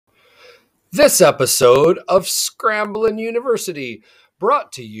This episode of Scramblin' University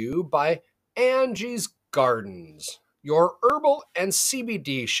brought to you by Angie's Gardens, your herbal and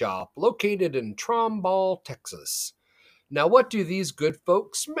CBD shop located in Tomball, Texas. Now, what do these good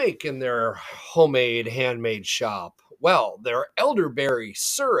folks make in their homemade, handmade shop? Well, their elderberry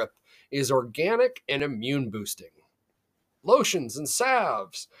syrup is organic and immune boosting. Lotions and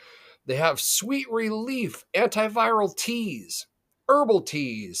salves. They have sweet relief antiviral teas, herbal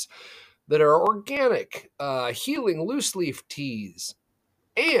teas that are organic, healing loose leaf teas,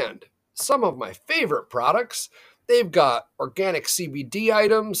 and some of my favorite products. They've got organic CBD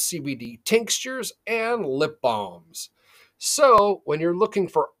items, CBD tinctures, and lip balms. So when you're looking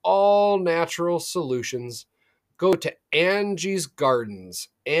for all natural solutions, go to Angie's Gardens,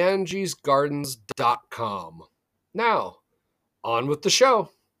 angiesgardens.com. Now, on with the show.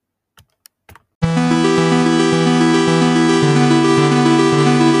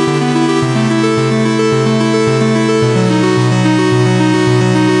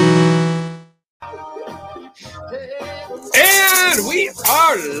 And we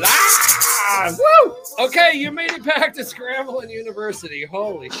are live! Woo! Okay, you made it back to Scramblin' University.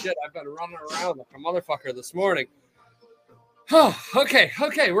 Holy shit, I've been running around like a motherfucker this morning. Oh, okay,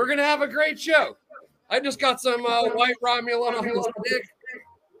 we're gonna have a great show. I just got some white Romulan on the stick.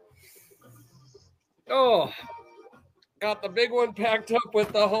 Oh, got the big one packed up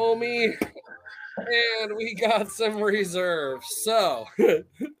with the homie. And we got some reserves. So,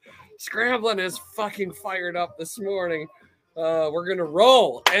 Scramblin' is fucking fired up this morning. We're going to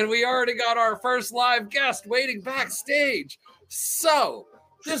roll. And we already got our first live guest waiting backstage. So,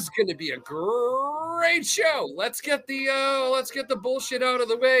 this is going to be a great show. Let's get the bullshit out of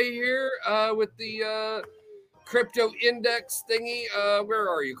the way here with the crypto index thingy. Where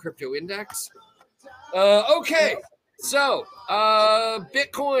are you, crypto index? Okay. So,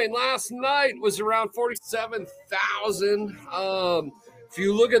 Bitcoin last night was around 47,000. If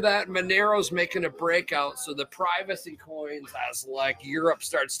you look at that, Monero's making a breakout. So the privacy coins, as like Europe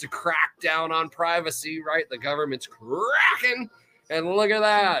starts to crack down on privacy, right? The government's cracking. And look at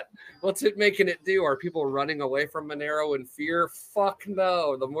that. What's it making it do? Are people running away from Monero in fear? Fuck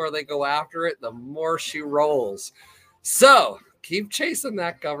no. The more they go after it, the more she rolls. So keep chasing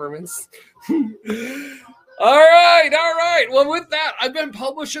that, governments. All right. Well, with that, I've been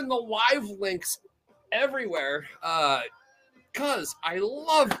publishing the live links everywhere because I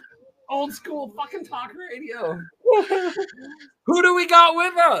love old school fucking talk radio. Who do we got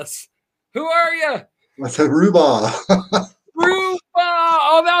with us? Who are you? That's a Ruba. Ruba.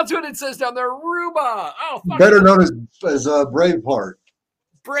 Oh, that's what it says down there. Ruba. Oh, better known as Braveheart.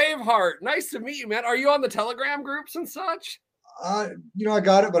 Braveheart. Nice to meet you, man. Are you on the Telegram groups and such? I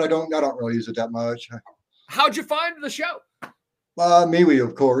got it, but I don't really use it that much. How'd you find the show? MeWe,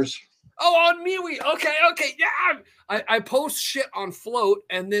 of course. Oh, on MeWe. Okay. Yeah. I post shit on Float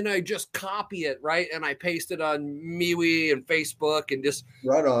and then I just copy it, right? And I paste it on MeWe and Facebook and just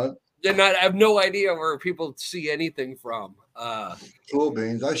right on. And I have no idea where people see anything from. Cool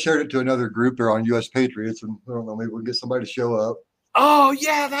beans. I shared it to another group there on US Patriots, and I don't know, maybe we'll get somebody to show up. Oh,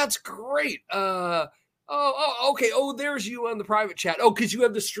 yeah, that's great. Okay. Oh, there's you on the private chat. Oh, because you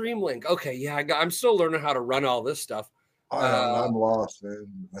have the stream link. Okay, yeah, I'm still learning how to run all this stuff. I'm lost, man.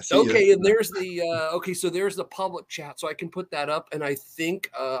 Okay, and there's the so there's the public chat, so I can put that up. And I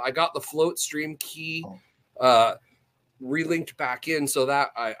think I got the Float stream key relinked back in, so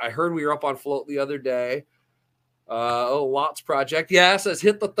that I heard we were up on Float the other day. Lots project. Yeah, it says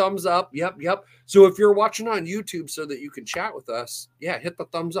hit the thumbs up. Yep. So if you're watching on YouTube so that you can chat with us, yeah, hit the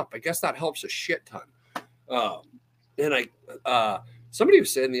thumbs up. I guess that helps a shit ton. And somebody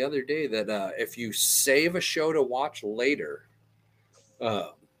was saying the other day that if you save a show to watch later,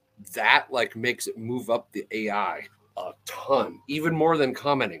 that like makes it move up the AI a ton, even more than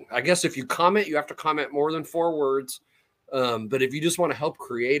commenting. I guess if you comment, you have to comment more than 4 words. But if you just want to help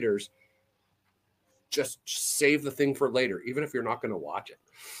creators, just save the thing for later, even if you're not going to watch it.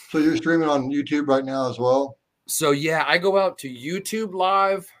 So you're streaming on YouTube right now as well? So yeah, I go out to YouTube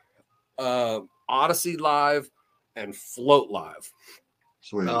Live, Odyssey Live, and Float Live.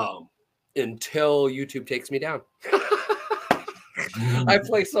 Sweet. Until YouTube takes me down. I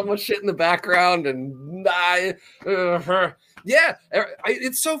play so much shit in the background, and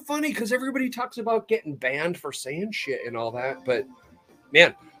it's so funny because everybody talks about getting banned for saying shit and all that, but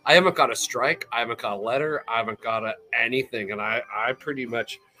man, I haven't got a strike, I haven't got a letter, I haven't got anything, and I pretty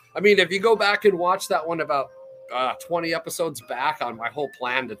much, I mean, if you go back and watch that one about 20 episodes back on my whole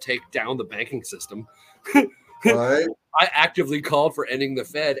plan to take down the banking system, right? I actively called for ending the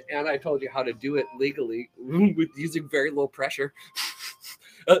Fed, and I told you how to do it legally with using very low pressure.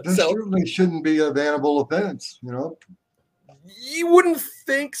 There So certainly shouldn't be a bannable offense, you know. you wouldn't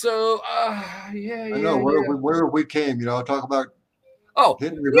think so. Yeah, I know yeah, yeah. where we came, you know, talk about Oh,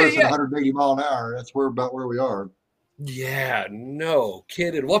 hitting yeah, reverse at yeah. 180 mile an hour. That's where about where we are. Yeah, no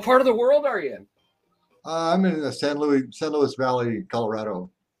kidding. What part of the world are you in? I'm in the San Luis Valley, Colorado.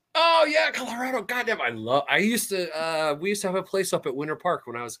 Oh yeah, Colorado. Goddamn, I used to we used to have a place up at Winter Park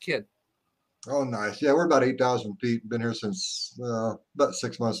when I was a kid. Oh, nice. Yeah, we're about 8,000 feet. Been here since about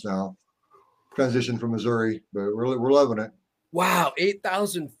 6 months now. Transitioned from Missouri, but we're loving it. Wow,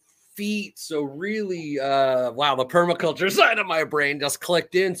 8,000 feet. So really, wow, the permaculture side of my brain just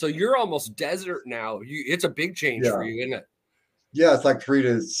clicked in. So you're almost desert now. It's a big change for Yeah, you, isn't it? yeah, it's like 3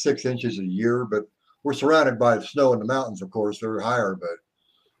 to 6 inches a year, but we're surrounded by snow in the mountains. Of course, they're higher, but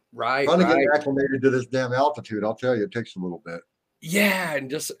Right, finally getting right. acclimated to this damn altitude, I'll tell you, it takes a little bit. Yeah, and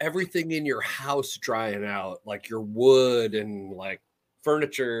just everything in your house drying out, like your wood and like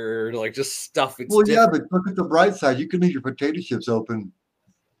furniture, like just stuff. It's Well, yeah, different. but look at the bright side. You can leave your potato chips open,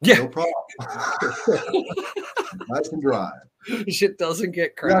 Yeah. no problem. Nice and dry. Shit doesn't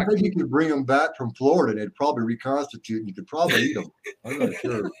get Yeah, I think cracked. you could bring them back from Florida and they'd probably reconstitute and you could probably eat them. I'm not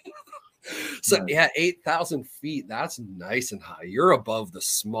sure. So Nice. yeah, 8,000 feet. That's nice and high. You're above the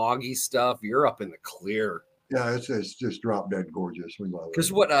smoggy stuff. You're up in the clear. Yeah, it's just drop dead gorgeous. We love it.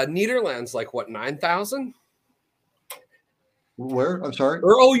 Because what Nederland's like what 9,000? Where? I'm sorry.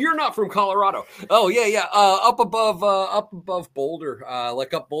 Or oh, you're not from Colorado. Oh yeah, yeah. Up above Boulder,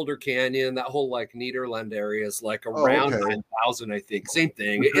 like up Boulder Canyon, that whole like Nederland area is like Oh, around okay. 9,000, I think. Same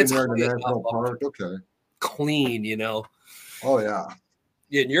thing. Between It's there high and the enough national up park. Okay. clean, you know. Oh yeah.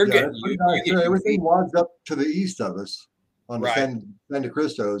 Yeah, and you're Yeah, getting that's pretty you nice. get Yeah, UV. everything winds up to the east of us on the Right. San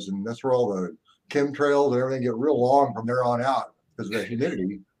Cristos, and that's where all the chemtrails and everything get real long from there on out because of the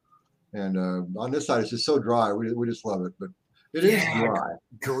humidity. And on this side, it's just so dry. We just love it, but it is Yeah, dry.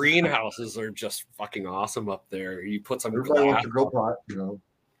 greenhouses are just fucking awesome up there. You put some Everybody wants glass. to grow pot, you know.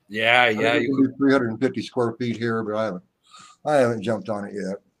 Yeah, I think yeah. we can do 350 square feet here, but I haven't jumped on it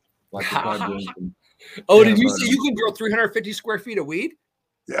yet. Like to try doing some Oh, did peanut you butter. say you can grow 350 square feet of weed?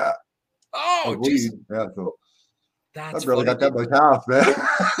 Yeah, Oh, of geez, weed. Yeah, so I that's barely funny. got that much house, man.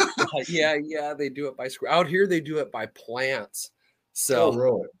 Yeah, yeah, they do it by square. Out here, they do it by plants. Oh, So,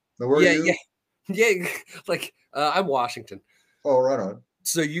 really? Now, where are yeah, yeah, you? yeah. Like, I'm Washington. Oh, right on.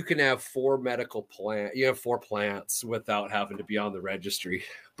 So you can have you have 4 plants without having to be on the registry.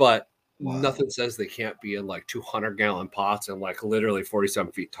 But Wow. nothing says they can't be in like 200-gallon pots and like literally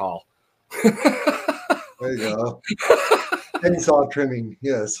 47 feet tall. There you go. Chainsaw trimming,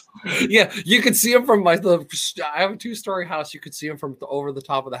 yes. Yeah, you could see them from I have a 2-story house. You could see them from over the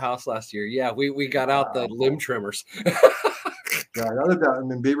top of the house last year. Yeah, we got out the Wow. limb trimmers. Yeah, I lived out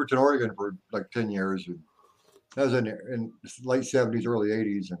in Beaverton, Oregon for like 10 years. And that was in late 70s, early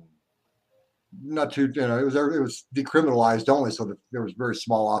 80s. And not too, you know, it was decriminalized only. So that there was very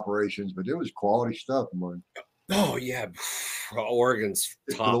small operations, but it was quality stuff. Man. Oh yeah, Oregon's Stick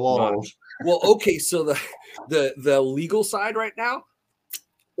to the top notch. walls. Well, okay, so the legal side right now,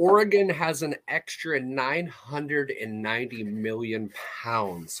 Oregon has an extra 990 million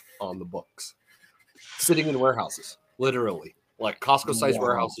pounds on the books, sitting in warehouses, literally like Costco-sized Wow.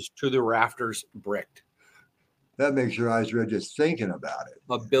 warehouses to the rafters, bricked. That makes your eyes red just thinking about it.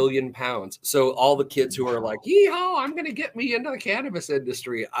 1 billion pounds. So all the kids who are like, "Yeehaw, I'm going to get me into the cannabis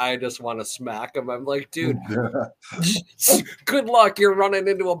industry," I just want to smack them. I'm like, dude, good luck. You're running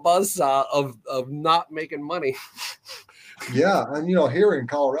into a buzzsaw of not making money. Yeah, and you know, here in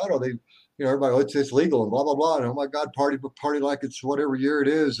Colorado, everybody, it's legal and blah blah blah. And oh my God, party like it's whatever year it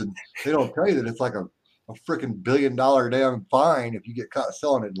is, and they don't tell you that it's like a freaking $1 billion damn fine if you get caught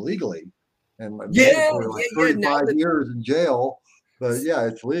selling it illegally, and like, mandatory, like 35 years in jail. But yeah,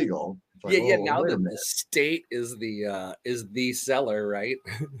 it's legal. It's like, yeah. oh, Now wait a that the minute. state is the seller, right?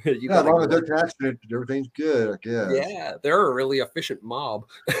 Yeah, as long as they're taxing it, everything's good, I guess. Yeah, they're a really efficient mob.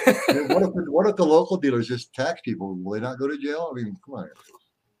 What if the local dealers just tax people? Will they not go to jail? I mean, come on.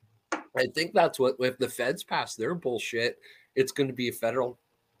 I think that's what if the feds pass their bullshit, it's going to be a federal.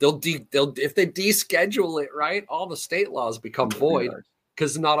 They'll if they deschedule it, right? All the state laws become void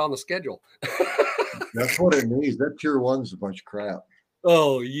because it's not on the schedule. That's what it means. That tier one's a bunch of crap.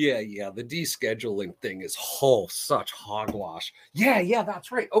 Oh yeah. The descheduling thing is such hogwash. Yeah,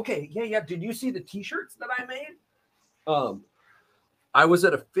 that's right. Okay, yeah. Did you see the T-shirts that I made? I was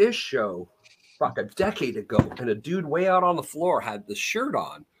at a fish show a decade ago, and a dude way out on the floor had the shirt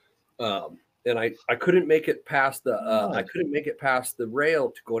on. And I couldn't make it past the rail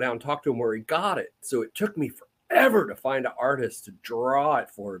to go down and talk to him where he got it. So it took me forever to find an artist to draw it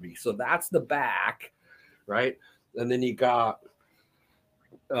for me. So that's the back, right? And then you got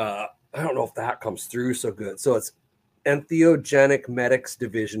I don't know if that comes through so good. So it's Entheogenic Medics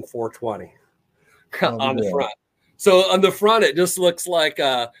Division 420 on the front. So on the front, it just looks like,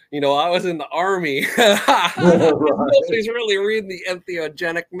 I was in the army. Nobody's really reading the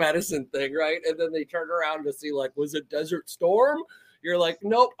entheogenic medicine thing, right? And then they turn around to see, like, was it Desert Storm? You're like,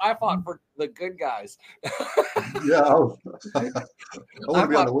 nope, I fought for the good guys. Yeah, I want to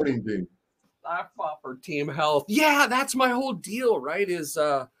be on the winning team. I fought for Team Health. Yeah, that's my whole deal, right? Is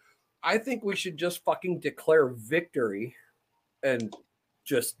I think we should just fucking declare victory and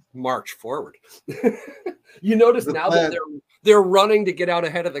just march forward. You notice now that they're running to get out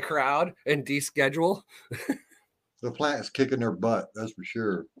ahead of the crowd and deschedule. The plant's kicking their butt, that's for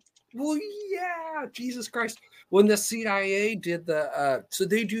sure. Well, yeah, Jesus Christ. When the CIA did so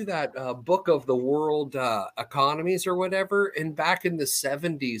they do that book of the world economies or whatever. And back in the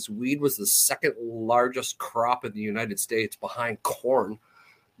 70s, weed was the second largest crop in the United States behind corn.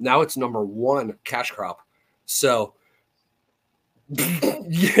 Now it's number one cash crop. So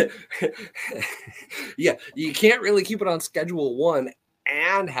yeah, you can't really keep it on schedule one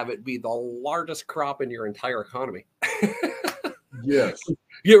and have it be the largest crop in your entire economy. Yes,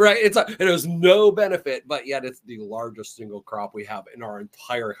 you're right. It has no benefit, but yet it's the largest single crop we have in our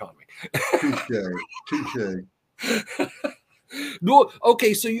entire economy. Touche. No,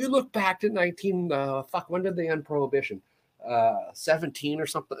 okay, so you look back to when did they end prohibition? 17 or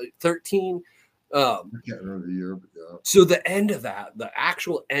something, 13. I can't remember the year, but yeah. So the end of that, the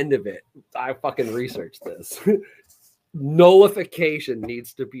actual end of it, I fucking researched this. Nullification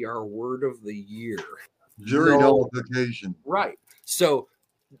needs to be our word of the year. Jury nullification. Right. So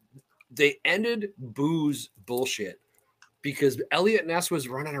they ended booze bullshit because Elliot Ness was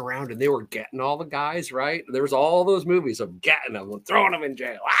running around and they were getting all the guys, right? There was all those movies of getting them and throwing them in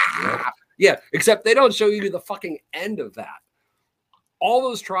jail. Ah! Yeah, except they don't show you the fucking end of that. All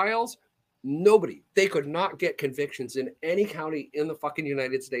those trials, they could not get convictions in any county in the fucking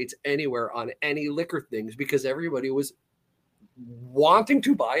United States anywhere on any liquor things because everybody was wanting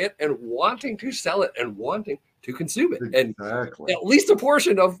to buy it and wanting to sell it and wanting to consume it. Exactly. And at least a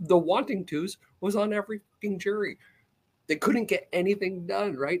portion of the wanting tos was on every fucking jury. They couldn't get anything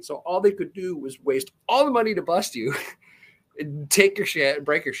done, right? So all they could do was waste all the money to bust you and take your shit and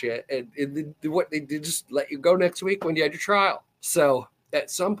break your shit. And what they did, just let you go next week when you had your trial. So at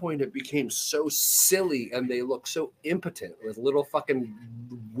some point it became so silly and they looked so impotent with little fucking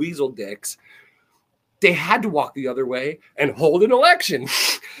weasel dicks. They had to walk the other way and hold an election.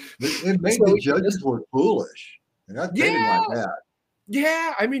 It made the judges look foolish. And I didn't like that.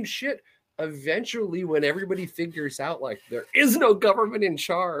 Yeah, I mean, shit. Eventually, when everybody figures out, like, there is no government in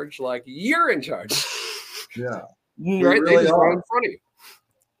charge, like, you're in charge. Yeah. Right? Really they just are in front of you.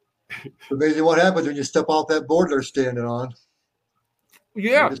 Amazing what happens when you step off that board they're standing on.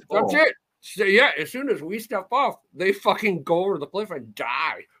 Yeah, that's it. So, yeah, as soon as we step off, they fucking go over the cliff and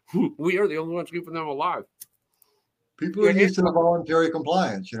die. We are the only ones keeping them alive. People are used to the voluntary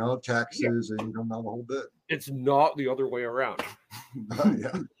compliance, taxes, income, the whole bit. It's not the other way around.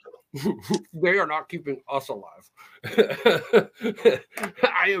 Yeah. They are not keeping us alive. I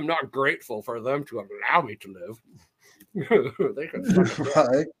am not grateful for them to allow me to live. They can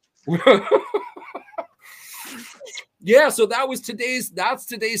right. Yeah, so that's today's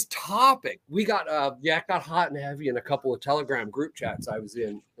topic. We got it got hot and heavy in a couple of Telegram group chats I was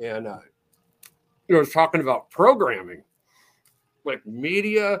in, and was talking about programming, like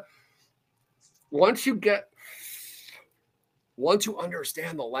media. Once you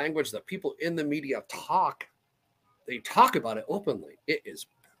understand the language that people in the media talk, they talk about it openly. It is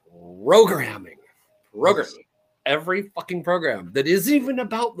programming. Every fucking program that isn't even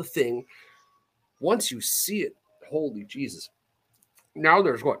about the thing. Once you see it, holy Jesus. Now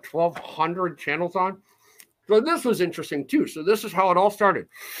there's 1,200 channels on. So this was interesting too. So this is how it all started.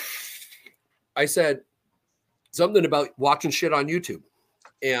 I said something about watching shit on YouTube.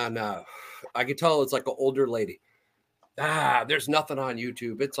 And I could tell it's like an older lady. There's nothing on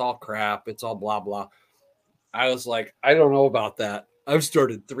YouTube. It's all crap. It's all blah, blah. I was like, I don't know about that. I've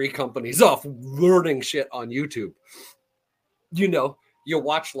started 3 companies off learning shit on YouTube. You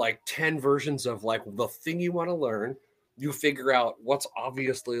watch like 10 versions of like the thing you want to learn. You figure out what's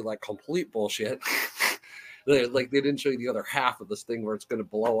obviously like complete bullshit. Like they didn't show you the other half of this thing where it's going to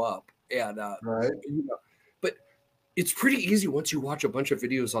blow up. And right. But it's pretty easy once you watch a bunch of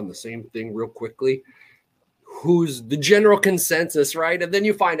videos on the same thing real quickly. Who's the general consensus, right? And then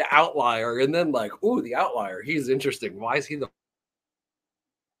you find an outlier, and then like, ooh, the outlier, he's interesting. Why is he the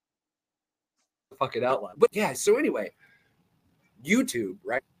fucking outlier? But yeah, so anyway, YouTube,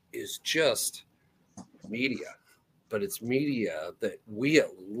 right, is just media. but it's media that we at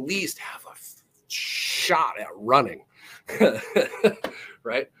least have a shot at running,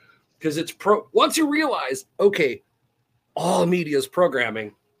 right? Because it's once you realize, okay, all media is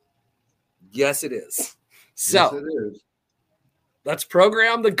programming. Yes, it is. So yes, it is. Let's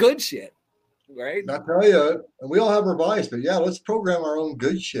program the good shit, right? I tell you, we all have our bias, but yeah, let's program our own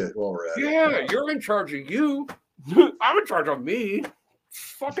good shit while we're at it. Yeah, you're in charge of you. I'm in charge of me.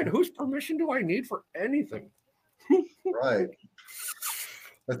 Fucking whose permission do I need for anything? Right.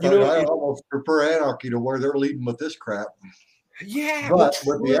 I almost prefer anarchy to where they're leading with this crap. Yeah, but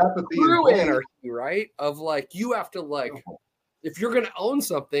with the apathy true anarchy, right? Of like, you have to like, if you're going to own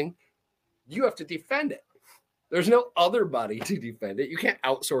something, you have to defend it. There's no other body to defend it. You can't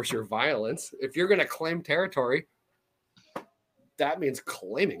outsource your violence. If you're going to claim territory, that means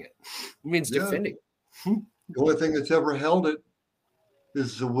claiming it. It means defending it. The only thing that's ever held it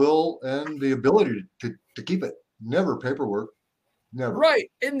is the will and the ability to keep it. Never paperwork. Never.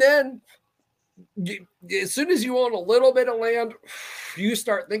 Right. And then as soon as you own a little bit of land, you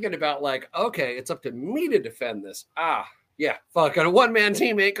start thinking about like, okay, it's up to me to defend this. Yeah, fuck, a one-man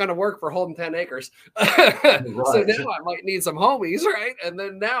team ain't going to work for holding 10 acres. Right. So now I might need some homies, right? And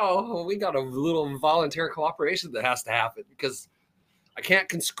then now we got a little volunteer cooperation that has to happen because I can't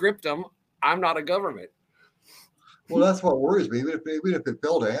conscript them. I'm not a government. Well, that's what worries me. Even if it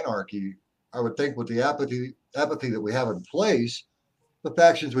fell to anarchy, I would think with the apathy that we have in place, the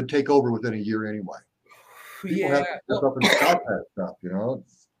factions would take over within a year anyway. People have to step up and stop that stuff, you know?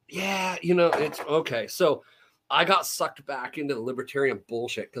 Yeah, you know, it's okay. So I got sucked back into the libertarian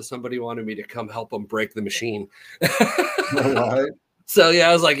bullshit because somebody wanted me to come help them break the machine. Right. So yeah,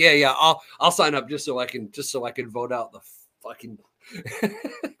 I was like, yeah, I'll sign up just so I can vote out the fucking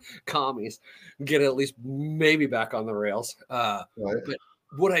commies, get at least maybe back on the rails. Right. But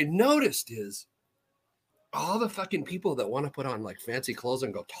what I noticed is all the fucking people that want to put on like fancy clothes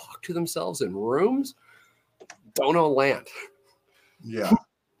and go talk to themselves in rooms don't own land. Yeah.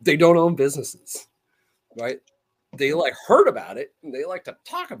 They don't own businesses, right? They like heard about it and they like to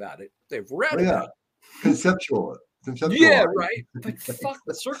talk about it. They've read about it. Conceptual. Yeah, right. But fuck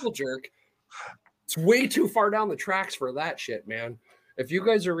the circle jerk. It's way too far down the tracks for that shit, man. If you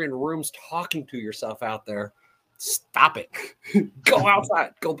guys are in rooms talking to yourself out there, stop it. Go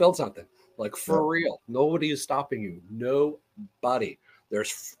outside. Go build something. Like for real. Nobody is stopping you. Nobody.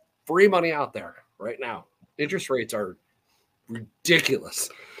 There's free money out there right now. Interest rates are ridiculous.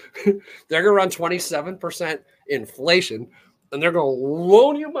 They're going to run 27% inflation, and they're going to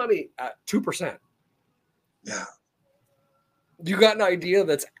loan you money at 2%. Yeah. You got an idea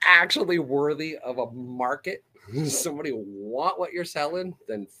that's actually worthy of a market? Somebody want what you're selling?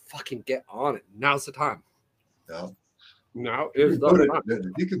 Then fucking get on it. Now's the time. Yeah. Now is the time.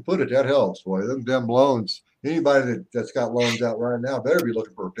 You can put it. That helps, boy. Them damn loans. Anybody that's got loans out right now better be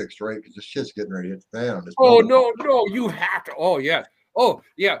looking for a fixed rate because this shit's getting ready to hit the fan on this. Oh, no. You have to. Oh, yeah. Oh,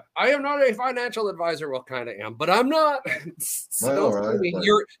 yeah. I am not a financial advisor. Well, kind of am, but I'm not. So don't sue me.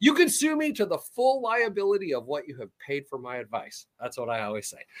 You can sue me to the full liability of what you have paid for my advice. That's what I always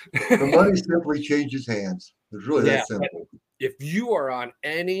say. The money simply changes hands. It's really that simple. If you are on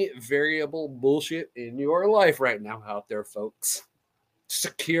any variable bullshit in your life right now out there, folks,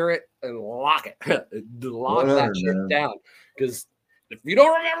 secure it and lock it. Lock that shit down. Because if you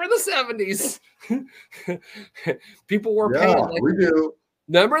don't remember the 70s, people were paying. Like, we do.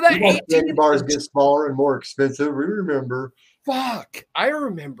 Remember that? Candy bars get smaller and more expensive. We remember. Fuck. I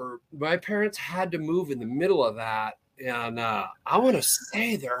remember my parents had to move in the middle of that. And I want to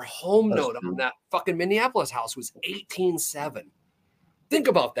say their home note on that fucking Minneapolis house was 18.7. Think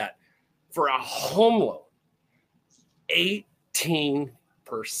about that. For a home loan, 18%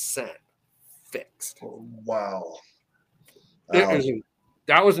 fixed. Oh, wow. That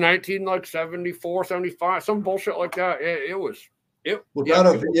was 1974, 75, some bullshit like that. It was. Without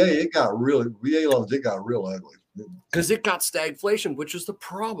a VA, VA loans, it got real ugly. Because it got stagflation, which is the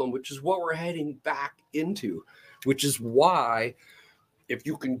problem, which is what we're heading back into. Which is why if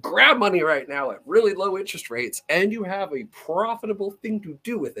you can grab money right now at really low interest rates and you have a profitable thing to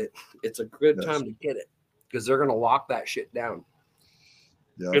do with it, it's a good time to get it because they're going to lock that shit down.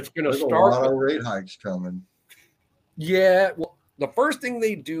 Yeah, it's going to start. A lot of rate hikes coming. Yeah. Well, the first thing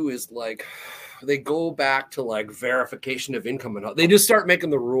they do is like they go back to like verification of income and all. They just start making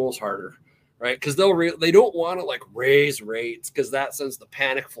the rules harder. Right, because they don't want to like raise rates because that sends the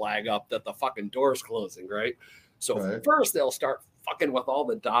panic flag up that the fucking door's closing, right? So first they'll start fucking with all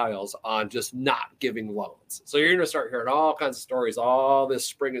the dials on just not giving loans. So you're going to start hearing all kinds of stories all this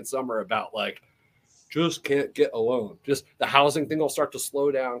spring and summer about like just can't get a loan. Just the housing thing will start to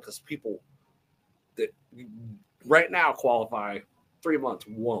slow down because people that right now qualify. 3 months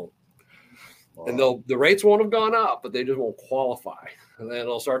won't. Wow. And the rates won't have gone up, but they just won't qualify. And then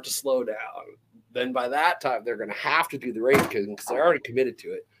it'll start to slow down. Then by that time, they're going to have to do the rate because they're already committed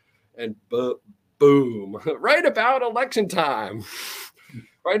to it. And boom, right about election time,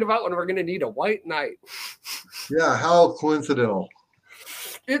 right about when we're going to need a white knight. Yeah, how coincidental.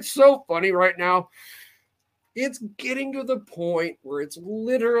 It's so funny right now. It's getting to the point where it's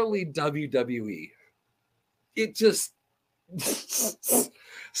literally WWE. It just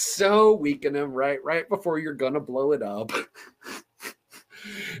so weaken them right before you're gonna blow it up.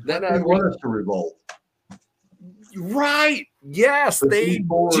 Then they want us to revolt. Right? Yes, they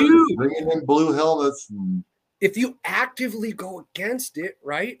do. Bringing in blue helmets. If you actively go against it,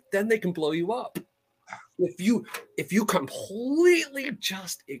 right, then they can blow you up. If you completely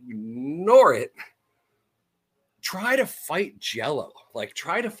just ignore it, try to fight Jello. Like,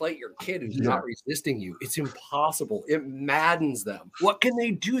 try to fight your kid who's not resisting you. It's impossible. It maddens them. What can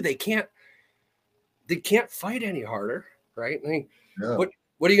they do? They can't fight any harder, right? I mean, what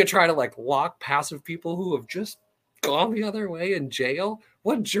are you gonna try to like lock passive people who have just gone the other way in jail?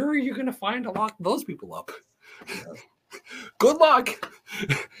 What jury are you gonna find to lock those people up? Yeah. Good luck.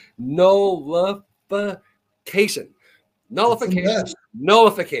 Nullification.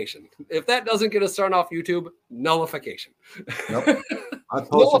 Nullification. If that doesn't get us thrown off YouTube, nullification. Yep. I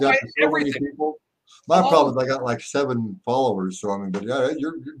posted that to so many people. My problem is I got like 7 followers, so I mean, but yeah,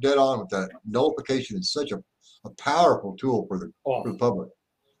 you're dead on with that. Nullification is such a powerful tool for the public.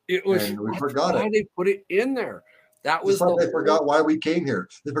 It was. And we forgot why they put it in there. That was like they forgot why we came here.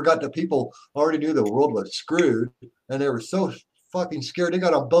 They forgot that people already knew the world was screwed, and they were so fucking scared. They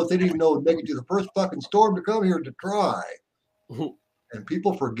got on boats. They didn't even know it would make it to the first fucking storm to come here to try. And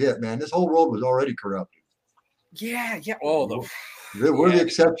people forget, man, this whole world was already corrupted. Yeah. We're the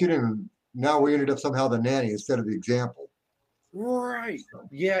exception, and now we ended up somehow the nanny instead of the example. Right.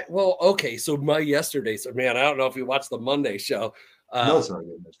 Yeah. Well, okay. So man, I don't know if you watched the Monday show. No, sorry.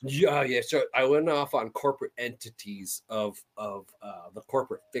 Yeah. So I went off on corporate entities of the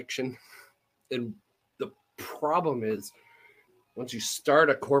corporate fiction, and the problem is, once you start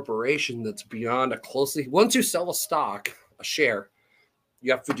a corporation that's beyond once you sell a share,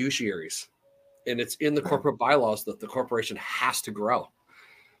 you have fiduciaries, and it's in the corporate bylaws that the corporation has to grow,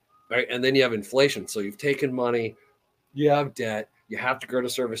 right? And then you have inflation. So you've taken money, you have debt, you have to grow to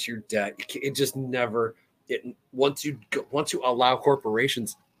service your debt. It just never. Once you allow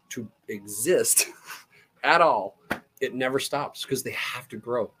corporations to exist at all, it never stops because they have to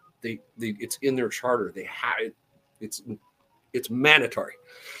grow. It's in their charter. It's mandatory.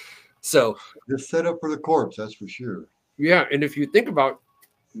 So it's set up for the corpse, that's for sure. Yeah, and if you think about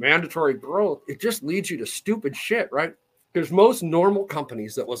mandatory growth, it just leads you to stupid shit, right? Because most normal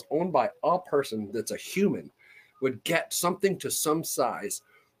companies that was owned by a person that's a human would get something to some size,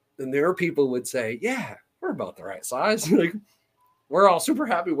 and their people would say, yeah, we're about the right size. Like, we're all super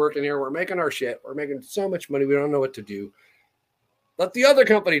happy working here. We're making our shit. We're making so much money. We don't know what to do. Let the other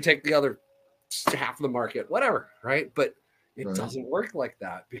company take the other half of the market, whatever, right? But it doesn't work like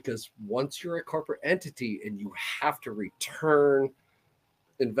that, because once you're a corporate entity and you have to return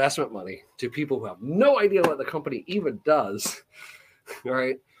investment money to people who have no idea what the company even does,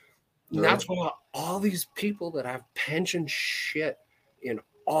 right? And that's why all these people that have pension shit in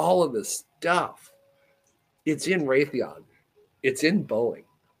all of this stuff, it's in Raytheon, it's in Boeing,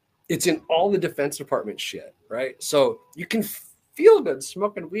 it's in all the Defense Department shit, right? So you can feel good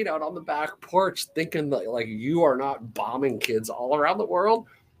smoking weed out on the back porch thinking that like you are not bombing kids all around the world.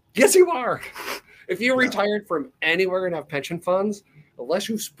 Yes, you are. If you retired from anywhere and have pension funds, unless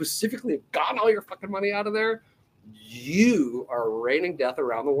you specifically have gotten all your fucking money out of there, you are raining death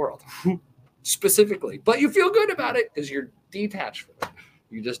around the world. Specifically. But you feel good about it because you're detached from it.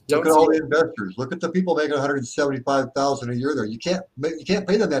 You just don't. Look at all the investors. Look at the people making $175,000 a year there. You can't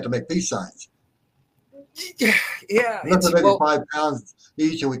pay them that to make peace signs. Yeah. Unless they're making £5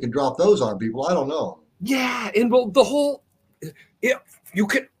 each and we can drop those on people. I don't know. Yeah. And you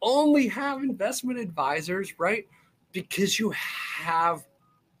can only have investment advisors, right? Because you have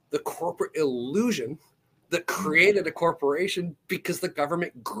the corporate illusion that created a corporation because the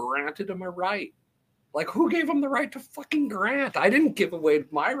government granted them a right. Like, who gave them the right to fucking grant? I didn't give away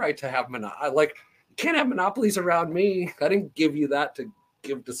my right to have you can't have monopolies around me. I didn't give you that to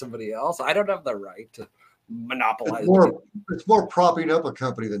give to somebody else. I don't have the right to monopolize. It's more propping up a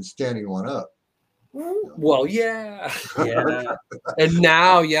company than standing one up. Well, yeah. And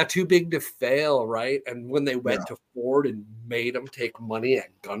now, too big to fail, right? And when they went to Ford and made them take money at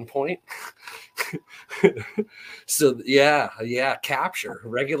gunpoint. So, capture,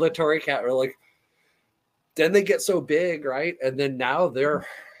 regulatory capture. Like, then they get so big, right? And then now they're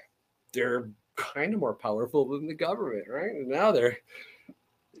kind of more powerful than the government, right? And now they're,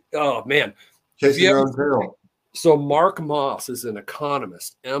 oh man. Chasing their own tail. So Mark Moss is an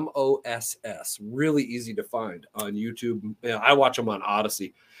economist, Moss, really easy to find on YouTube. I watch him on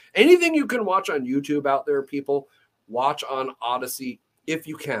Odyssey. Anything you can watch on YouTube out there, people, watch on Odyssey if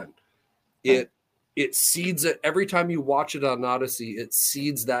you can. It seeds it every time you watch it on Odyssey. It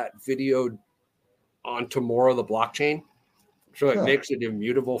seeds that video onto more of the blockchain, so it makes it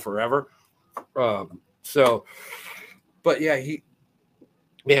immutable forever. But yeah,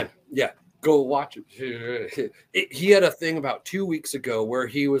 go watch it. He had a thing about 2 weeks ago where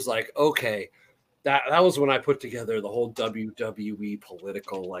he was like, okay, that was when I put together the whole WWE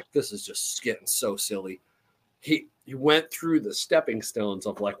political, like, this is just getting so silly. He went through the stepping stones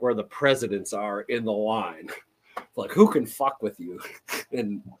of like where the presidents are in the line, like who can fuck with you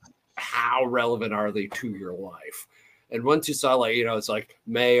and how relevant are they to your life. And once you saw, like, it's like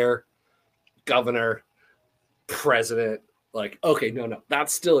mayor, governor, president, like, okay, no,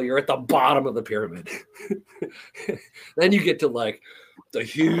 that's still, you're at the bottom of the pyramid. Then you get to like the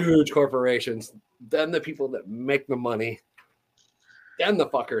huge corporations, then the people that make the money, then the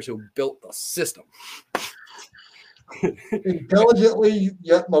fuckers who built the system. Intelligently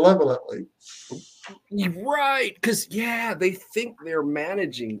yet malevolently. Right, because they think they're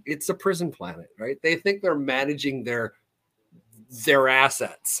managing. It's a prison planet, right? They think they're managing their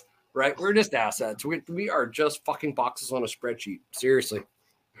assets, right? We're just assets. We are just fucking boxes on a spreadsheet. Seriously.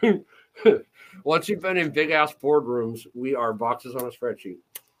 Once you've been in big ass boardrooms, we are boxes on a spreadsheet.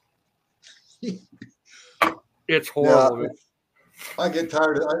 It's horrible. Yeah, I get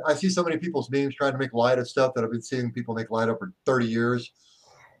tired. I see so many people's memes trying to make light of stuff that I've been seeing people make light of for 30 years.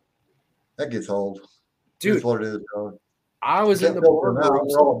 That gets old. Dude, that's what it is. I was in the boardroom. We're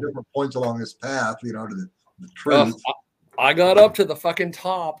all at different points along this path, to the truth. I got up to the fucking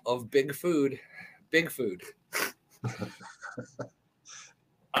top of big food. Big food.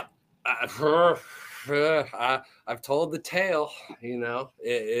 I've told the tale,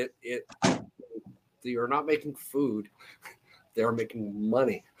 you're not making food. They're making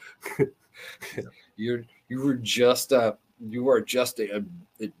money. You are just a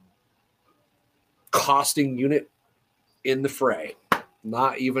costing unit in the fray.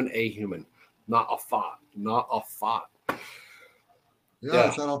 Not even a human. Not a thought.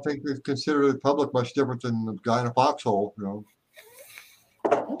 Yeah. So I don't think they consider the public much different than the guy in a foxhole, No,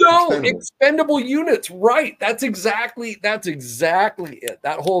 expendable units, right? That's exactly it.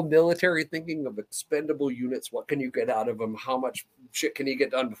 That whole military thinking of expendable units. What can you get out of him? How much shit can he get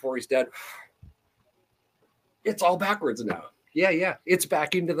done before he's dead? It's all backwards now. Yeah. It's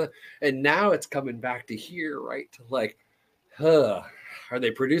back into and now it's coming back to here, right? To like, are they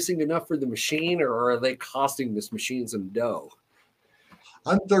producing enough for the machine, or are they costing this machine some dough?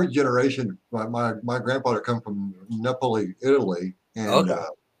 I'm third generation. My grandfather come from Napoli, Italy. And I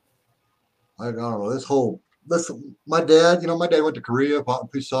don't know, my dad went to Korea, fought in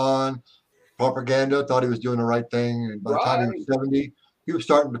Busan, propaganda, thought he was doing the right thing. And by the time he was 70, he was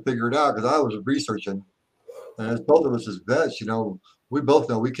starting to figure it out, because I was researching. And as both of us as vets, we both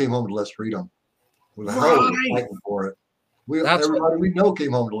know we came home to less freedom. With a hell of a fighting for it. Everybody we know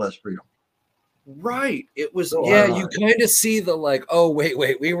came home to less freedom. Right. It was, you kind of see the like, oh, wait,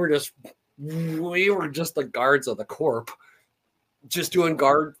 we were just the guards of the corp. Just doing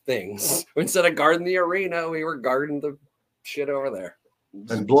guard things. Instead of guarding the arena, we were guarding the shit over there.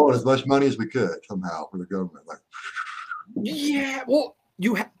 And blowing as much money as we could somehow for the government. Like, yeah, well,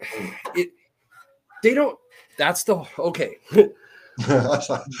 they don't, that's the, okay.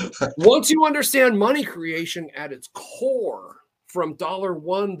 Once you understand money creation at its core, from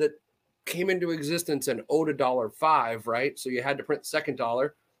 $1 that came into existence and owed $1.05, right? So you had to print the second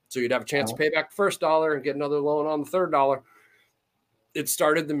dollar, so you'd have a chance to pay back the first dollar and get another loan on the third dollar. It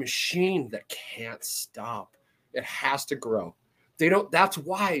started the machine that can't stop. It has to grow. That's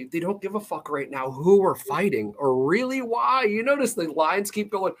why they don't give a fuck right now who we're fighting, or really why. You notice the lines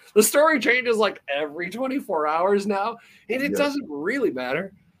keep going. The story changes like every 24 hours now, and it doesn't really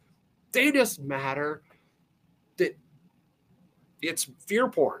matter. They just matter that it's fear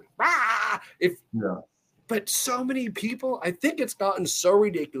porn. But so many people, I think it's gotten so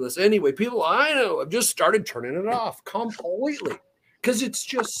ridiculous. Anyway, people I know have just started turning it off completely. Because it's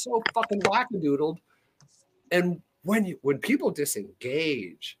just so fucking wackadoodled. And when people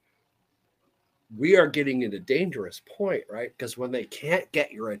disengage, we are getting in a dangerous point, right? Because when they can't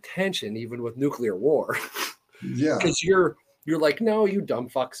get your attention, even with nuclear war, because you're like, no, you dumb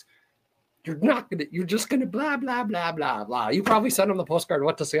fucks, you're just gonna blah blah blah blah blah. You probably send them the postcard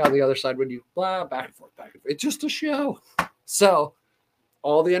what to say on the other side when you blah back and forth, back and forth. It's just a show. So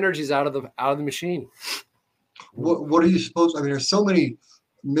all the energy's out of the machine. What are you supposed? I mean, there's so many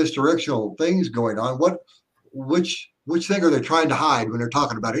misdirectional things going on. Which thing are they trying to hide when they're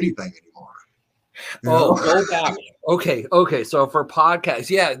talking about anything anymore? Go back. Okay. So for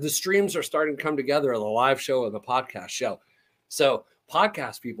podcasts, yeah, the streams are starting to come together, the live show and the podcast show. So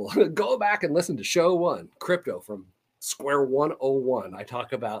podcast people, go back and listen to show 1, Crypto from Square 101. I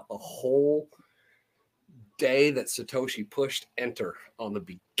talk about the whole day that Satoshi pushed enter on the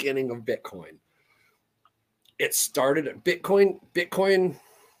beginning of Bitcoin. It started at Bitcoin. Bitcoin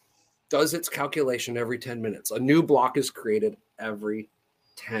does its calculation every 10 minutes. A new block is created every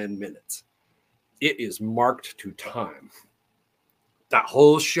 10 minutes. It is marked to time. That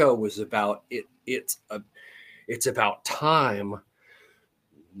whole show was about it. It's about time,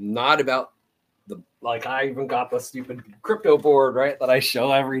 not about like I even got the stupid crypto board, right, that I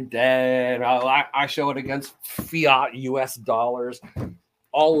show every day. And I show it against fiat US dollars,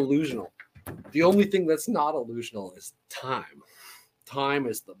 all illusional. The only thing that's not illusional is time. Time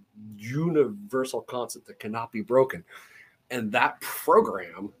is the universal constant that cannot be broken. And that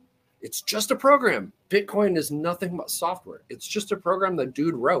program, it's just a program. Bitcoin is nothing but software. It's just a program the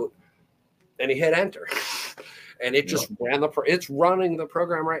dude wrote, and he hit enter. And it just ran it's running the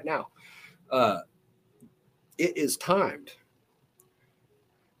program right now. It is timed.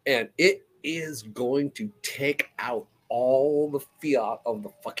 And it is going to take out all the fiat of the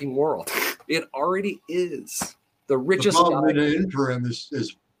fucking world. It already is. The richest the problem in the interim is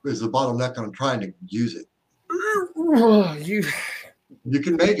the bottleneck on trying to use it. You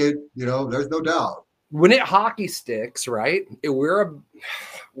can make it, there's no doubt. When it hockey sticks, right? We're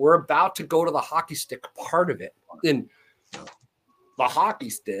about to go to the hockey stick part of it. And the hockey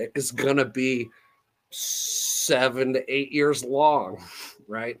stick is gonna be 7 to 8 years long,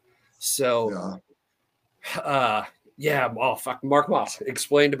 right? So Mark Moss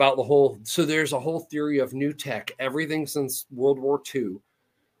explained about the whole. So there's a whole theory of new tech, everything since World War II.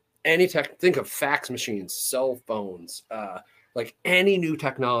 Any tech, think of fax machines, cell phones, like any new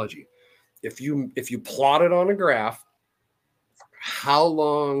technology. If you plot it on a graph, how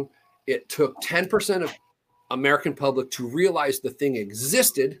long it took 10% of American public to realize the thing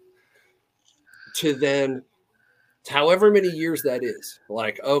existed to then however many years that is.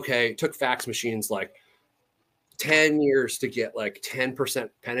 Like, okay, it took fax machines like 10 years to get like 10%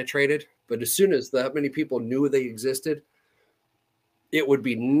 penetrated. But as soon as that many people knew they existed, it would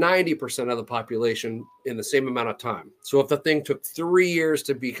be 90% of the population in the same amount of time. So if the thing took 3 years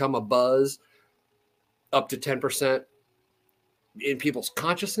to become a buzz up to 10% in people's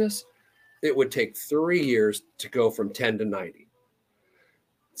consciousness, it would take 3 years to go from 10 to 90.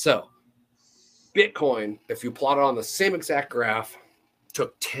 So Bitcoin, if you plot it on the same exact graph,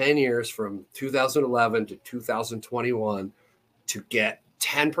 took 10 years from 2011 to 2021 to get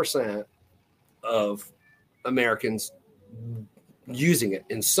 10% of Americans using it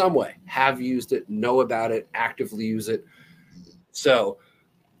in some way, have used it, know about it, actively use it. So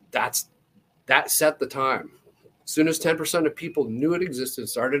that set the time. As soon as 10% of people knew it existed,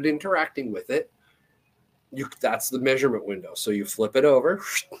 started interacting with it, that's the measurement window. So you flip it over.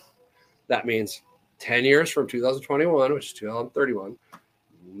 That means 10 years from 2021, which is 2031,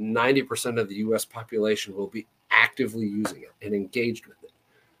 90% of the U.S. population will be actively using it and engaged with it.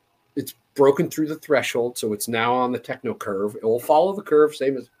 It's broken through the threshold, so it's now on the techno curve. It will follow the curve,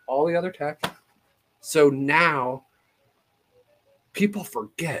 same as all the other tech. So now people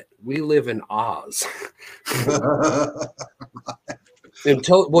forget we live in Oz.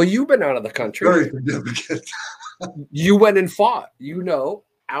 You've been out of the country. Very significant. You went and fought,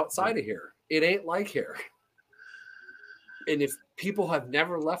 outside of here. It ain't like here. And if people have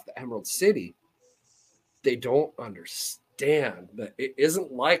never left the Emerald City, they don't understand that it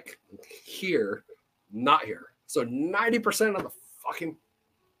isn't like here, not here. So 90% of the fucking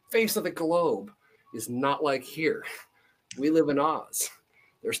face of the globe is not like here. We live in Oz.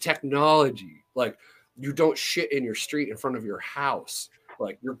 There's technology. Like, you don't shit in your street in front of your house.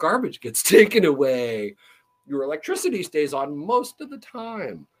 Like, your garbage gets taken away. Your electricity stays on most of the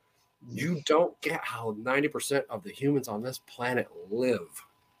time. You don't get how 90% of the humans on this planet live.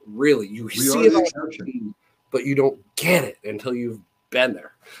 Really, you see it on, but you don't get it until you've been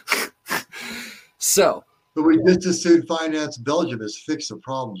there. So, but we just as soon finance Belgium as fix the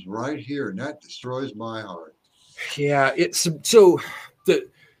problems right here, and that destroys my heart. Yeah, it's so the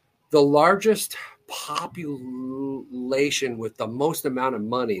largest population with the most amount of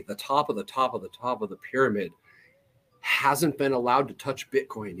money, the top of the pyramid, hasn't been allowed to touch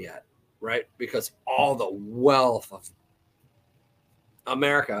Bitcoin yet. right? Because all the wealth of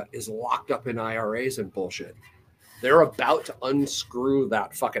America is locked up in IRAs and bullshit. They're about to unscrew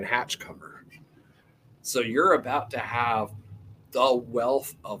that fucking hatch cover. So you're about to have the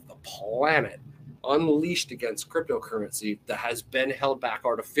wealth of the planet unleashed against cryptocurrency that has been held back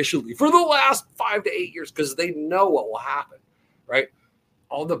artificially for the last 5 to 8 years because they know what will happen, right?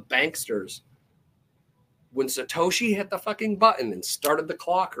 All the banksters, when Satoshi hit the fucking button and started the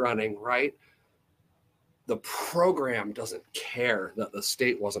clock running, right? The program doesn't care that the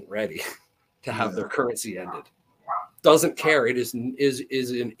state wasn't ready to have their currency ended. Doesn't care. It is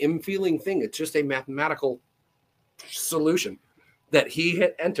an infeeling thing. It's just a mathematical solution that he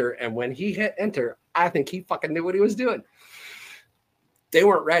hit enter. And when he hit enter, I think he fucking knew what he was doing. They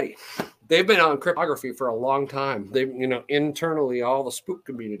weren't ready. They've been on cryptography for a long time. They, internally, all the spook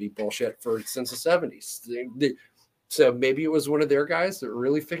community bullshit since the 70s. So maybe it was one of their guys that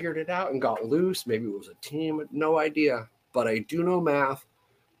really figured it out and got loose. Maybe it was a team. No idea. But I do know math,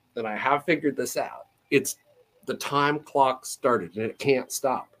 and I have figured this out. It's the time clock started, and it can't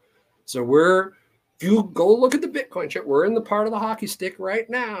stop. So if you go look at the Bitcoin chart, we're in the part of the hockey stick right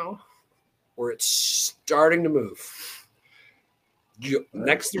now where it's starting to move.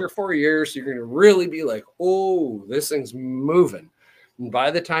 Next 3 or 4 years, you're going to really be like, oh, this thing's moving. And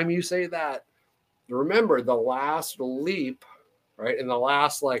by the time you say that, remember the last leap, right? In the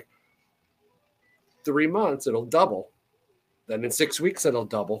last 3 months, it'll double. Then in 6 weeks, it'll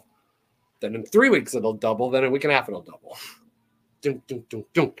double. Then in 3 weeks, it'll double. Then in a week and a half, it'll double. Dunk, dunk, dunk,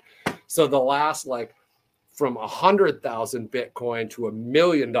 dunk. So the last, from 100,000 Bitcoin to $1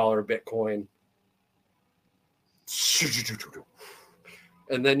 million Bitcoin,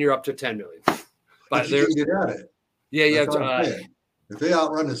 and then you're up to 10 million. But you can get at it. Yeah. If they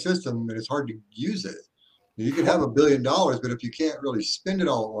outrun the system, then it's hard to use it. You can have $1 billion, but if you can't really spend it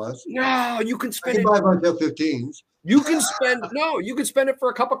all at once, no, you can spend it. Buy a bunch of F-15s. You can spend it for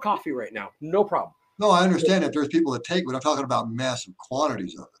a cup of coffee right now. No problem. No, I understand that there's people that take, but I'm talking about massive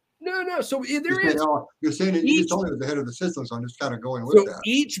quantities of it. No. So there is. You're saying that you just told me it was the head of the system, so I'm just kind of going with that.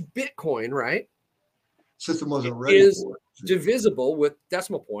 Each Bitcoin, right? System wasn't ready is for it. Divisible with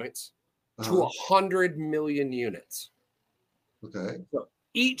decimal points to 100 million units. Okay. So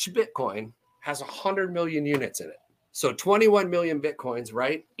each Bitcoin has 100 million units in it. So 21 million Bitcoins,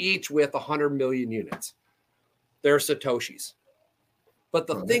 right? Each with 100 million units. They're Satoshis. But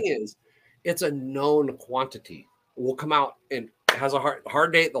the thing is, it's a known quantity. It will come out and has a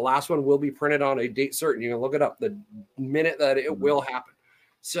hard date. The last one will be printed on a date certain. You can look it up the minute that it will happen.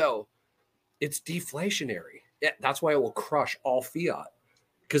 So it's deflationary. That's why it will crush all fiat,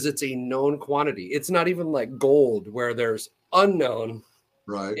 because it's a known quantity. It's not even like gold where there's unknown,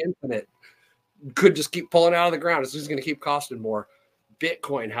 infinite, could just keep pulling out of the ground. It's just going to keep costing more.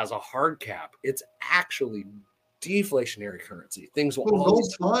 Bitcoin has a hard cap. It's actually deflationary currency. Things will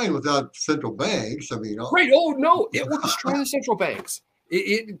gold's fine without central banks. I mean, right? Oh no, it will destroy the central banks.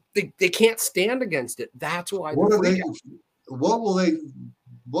 They can't stand against it. That's why. They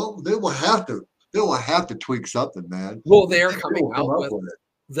will have to tweak something, man. Well, they're coming out with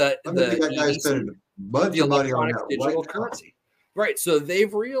the guy spending a bunch of money on that digital currency. Right. So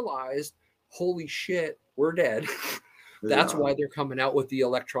they've realized, holy shit, we're dead. That's why they're coming out with the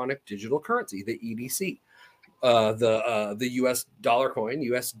electronic digital currency, the EDC. The US dollar coin,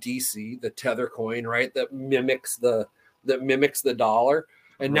 USDC, the Tether coin, right? That mimics the dollar.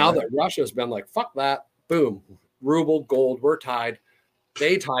 And now that Russia's been like, fuck that, boom, ruble, gold, we're tied.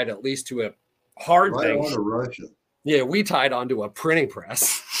 They tied at least to a hard thing. On to Russia. Yeah, we tied onto a printing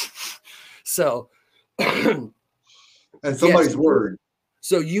press. So and somebody's word.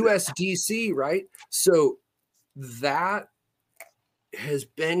 So USDC, right? So that has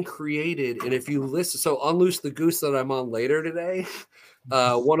been created, and if you listen, so Unloose the Goose that I'm on later today,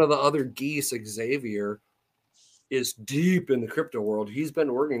 one of the other geese, Xavier, is deep in the crypto world. He's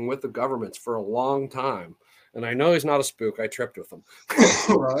been working with the governments for a long time, and I know he's not a spook. I tripped with him.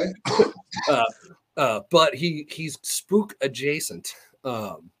 Right. But he's spook adjacent,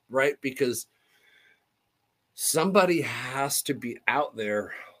 right? Because somebody has to be out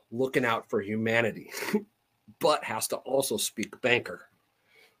there looking out for humanity, but has to also speak banker.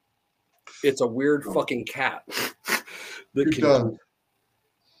 It's a weird fucking cat. You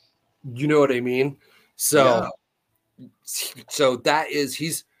know what I mean? So that is,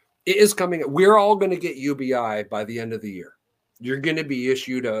 it is coming. We're all going to get UBI by the end of the year. You're going to be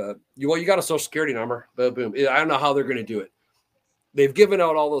issued you got a social security number. Boom, boom. I don't know how they're going to do it. They've given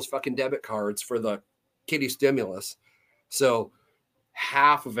out all those fucking debit cards for the kiddie stimulus. So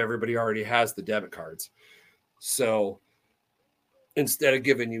half of everybody already has the debit cards. So instead of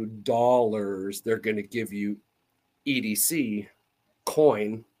giving you dollars, they're going to give you EDC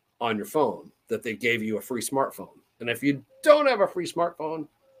coin on your phone that they gave you a free smartphone. And if you don't have a free smartphone,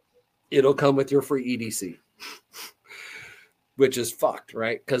 it'll come with your free EDC, which is fucked,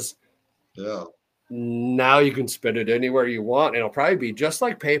 right? Because now you can spend it anywhere you want. And it'll probably be just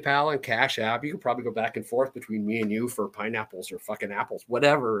like PayPal and Cash App. You can probably go back and forth between me and you for pineapples or fucking apples,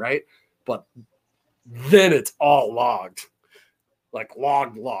 whatever, right? But then it's all logged, like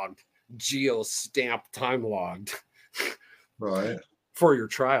logged, geo stamped, time logged, right, for your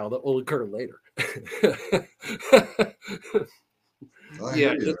trial that will occur later.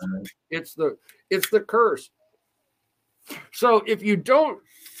 Yeah, it's the curse. So if you don't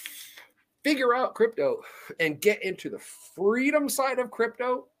figure out crypto and get into the freedom side of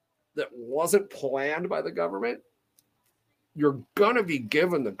crypto that wasn't planned by the government, you're gonna be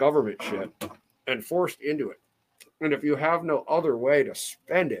given the government shit and forced into it. And if you have no other way to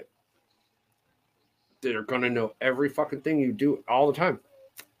spend it, they're gonna know every fucking thing you do all the time.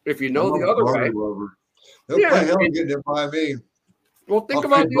 If you know the other way, they'll play hell getting it by me. Well, think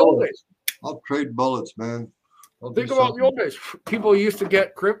about the old days. I'll trade bullets, man. Think about the old days. People used to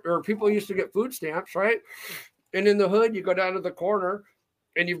get people used to get food stamps, right? And in the hood, you go down to the corner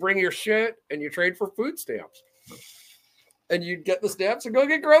and you bring your shit and you trade for food stamps. And you get the stamps and go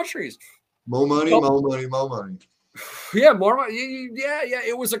get groceries. More money, more money, more money. Yeah, more money. Yeah.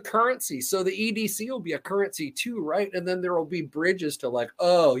 It was a currency. So the EDC will be a currency too, right? And then there will be bridges to like,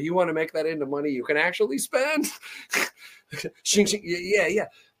 oh, you want to make that into money you can actually spend? Yeah.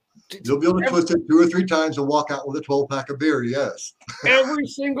 You'll be able to twist it 2 or 3 times and walk out with a 12-pack of beer. Yes. Every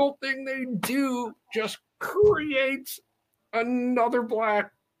single thing they do just creates another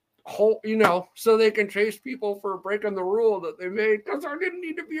black hole, so they can chase people for breaking the rule that they made because there didn't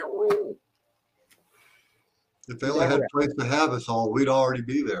need to be a rule. If they only had a place to have us all, we'd already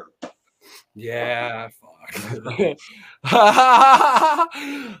be there. Yeah, fuck.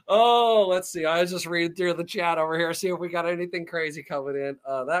 Oh, let's see. I was just reading through the chat over here, see if we got anything crazy coming in.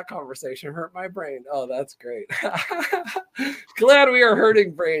 That conversation hurt my brain. Oh, that's great. Glad we are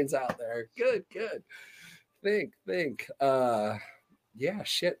hurting brains out there. Good. Think. Yeah,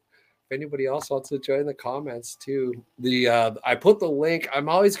 shit. If anybody else wants to join the comments too, I put the link. I'm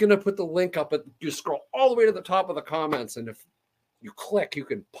always gonna put the link up, but you scroll all the way to the top of the comments, and if you click, you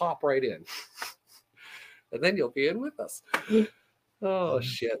can pop right in, and then you'll be in with us. Oh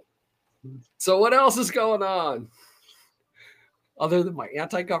shit! So what else is going on other than my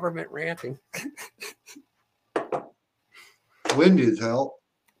anti-government ranting? Windy as hell.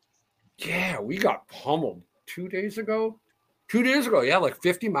 Yeah, we got pummeled 2 days ago. 2 days ago, yeah, like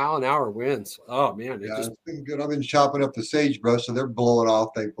 50-mile-an-hour winds. Oh man, it's been good. I've been chopping up the sagebrush, so they're blowing off,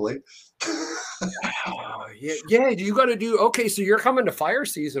 thankfully. Yeah. You got to do okay. So you're coming to fire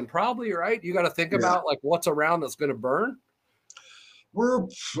season, probably, right? You got to think about like what's around that's going to burn. We're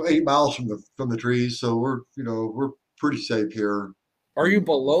 8 miles from the trees, so we're pretty safe here. Are you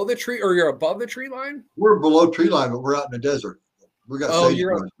below the tree, or you're above the tree line? We're below tree line, but we're out in the desert. We got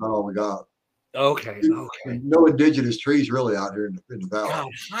sagebrush. Not all we got. Okay. No indigenous trees really out here in the valley. God,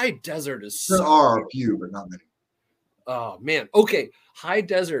 high desert is. There are a few, but not many. Oh man. Okay. High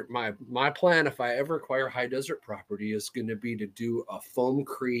desert. My plan, if I ever acquire high desert property, is going to be to do a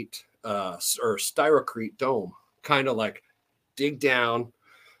foamcrete or styrocrete dome. Kind of like dig down,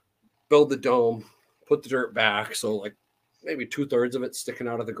 build the dome, put the dirt back. So like maybe 2/3 of it sticking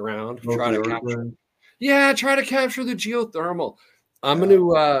out of the ground. Try to capture the geothermal. I'm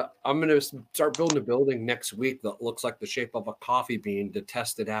gonna start building a building next week that looks like the shape of a coffee bean to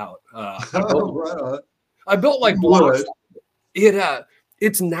test it out. I built like blocks.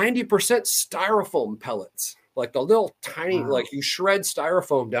 It's 90% styrofoam pellets, like the little tiny, like you shred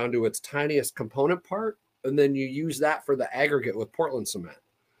styrofoam down to its tiniest component part, and then you use that for the aggregate with Portland cement.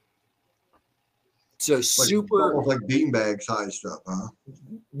 So almost like beanbag size stuff, huh?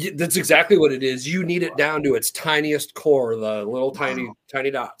 That's exactly what it is. You need it down to its tiniest core, the little tiny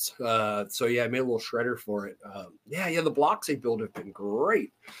dots. So yeah, I made a little shredder for it. The blocks they build have been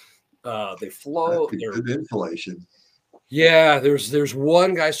great. They flow. Good insulation. Yeah, there's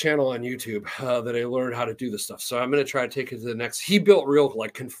one guy's channel on YouTube that I learned how to do this stuff. So I'm gonna try to take it to the next. He built real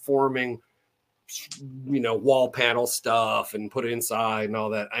like conforming, wall panel stuff and put it inside and all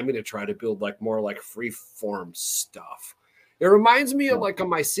that. I'm going to try to build like more like free form stuff. It reminds me of like a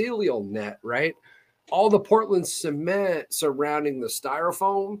mycelial net, right? All the Portland cement surrounding the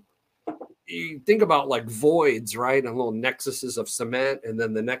styrofoam. You think about like voids, right? And little nexuses of cement, and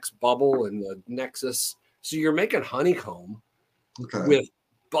then the next bubble and the nexus. So you're making honeycomb with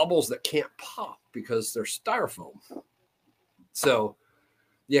bubbles that can't pop because they're styrofoam. So,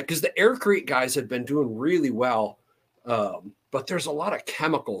 yeah, because the Aircrete guys had been doing really well. But there's a lot of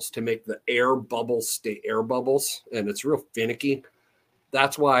chemicals to make the air bubbles stay air bubbles, and it's real finicky.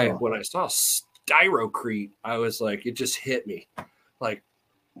 That's why when I saw Styrocrete, I was like, it just hit me. Like,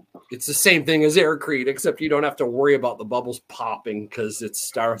 it's the same thing as Aircrete, except you don't have to worry about the bubbles popping because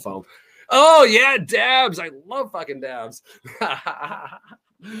it's styrofoam. Oh, yeah, dabs. I love fucking dabs.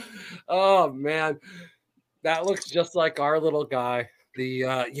 Oh, man. That looks just like our little guy.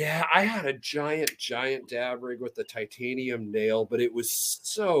 I had a giant dab rig with the titanium nail, but it was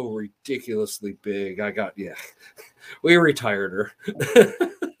so ridiculously big. We retired her.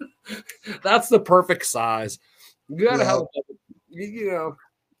 That's the perfect size. You gotta have,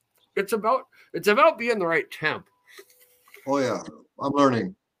 it's about being the right temp. Oh yeah, I'm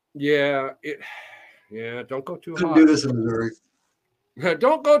learning. Yeah, don't go too hot. Do this in Missouri.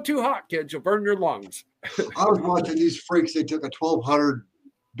 Don't go too hot, kids. You'll burn your lungs. I was watching these freaks. They took a 1,200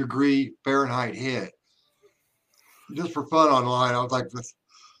 degree Fahrenheit hit just for fun online. I was like,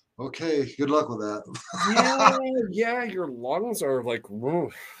 okay, good luck with that. yeah, your lungs are like,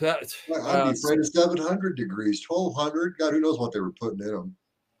 that. I'd be afraid of 700 degrees, 1,200. God, who knows what they were putting in them.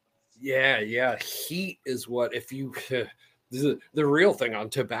 Yeah. Heat is what, if you, the real thing on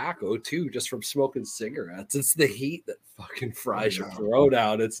tobacco too, just from smoking cigarettes, it's the heat that fucking fries your throat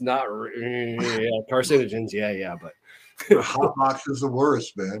out. It's not carcinogens. Yeah, but hot box is the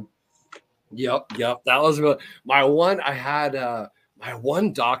worst, man. Yep. That was my one. I had my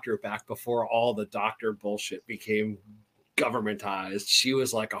one doctor back before all the doctor bullshit became governmentized. She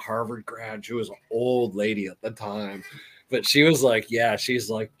was like a Harvard grad. She was an old lady at the time, but she was like, she's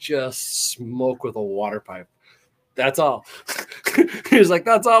like, just smoke with a water pipe. That's all. He was like,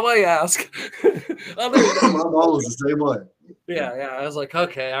 that's all I ask. My mom was the same way. Yeah. I was like,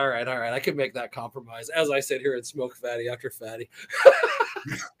 okay, all right. I can make that compromise as I sit here and smoke fatty after fatty.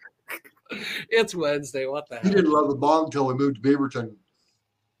 It's Wednesday. What the hell? He didn't love the bong until we moved to Beaverton.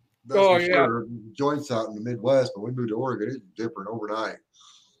 Sure. Joints out in the Midwest, but we moved to Oregon. It's different overnight.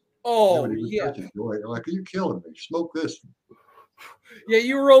 Oh, yeah. I'm like, are you killing me? Smoke this. Yeah,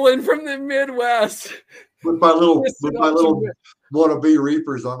 you roll in from the Midwest. With my little wannabe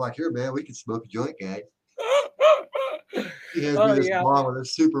reefers, I'm like, here, man, we can smoke a joint, guy. He has me this bomb with a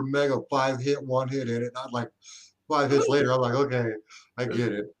super mega 5-hit, 1-hit in it. And I'm like, 5 hits later, I'm like, okay, I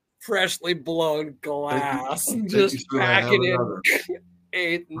get it. Freshly blown glass, just packing in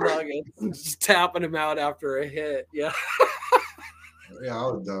 8 nuggets, and just tapping them out after a hit. Yeah. Yeah, I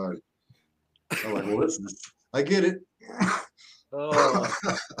was done. I'm like, well, I get it. Let's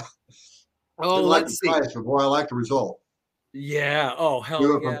see. Price, but boy, I like the result. Yeah. Oh, hell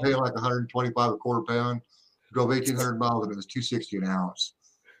yeah. I'm paying like 125 a quarter pound. Drove 1,800 miles and it was $260 an ounce.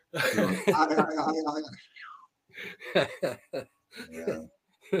 Yeah.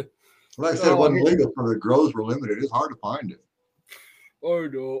 Like I said, it wasn't legal, so the grows were limited. It's hard to find it. Oh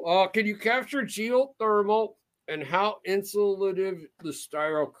no. Can you capture geothermal and how insulative the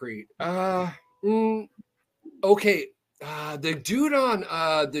Styrocrete? Okay. The dude on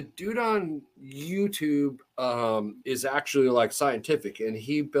YouTube is actually like scientific, and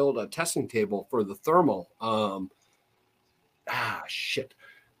he built a testing table for the thermal.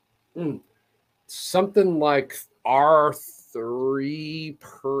 Something like R3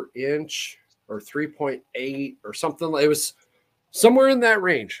 per inch or 3.8 or something. It was somewhere in that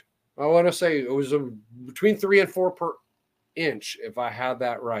range. I want to say it was between 3 and 4 per inch, if I had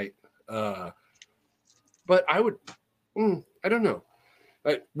that right. But I would. I don't know.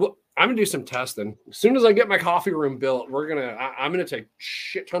 I'm gonna do some testing. As soon as I get my coffee room built, I'm gonna take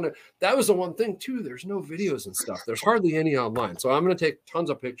shit ton of. That was the one thing too. There's no videos and stuff. There's hardly any online, so I'm gonna take tons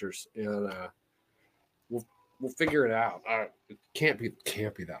of pictures and we'll figure it out. It can't be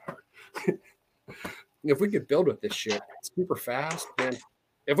that hard. If we could build with this shit super fast, man.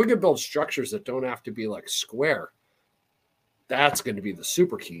 If we could build structures that don't have to be like square, that's going to be the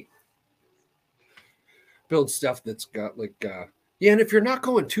super key. Build stuff that's got like, and if you're not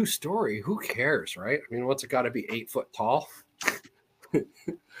going 2-story, who cares, right? I mean, what's it got to be 8 foot tall?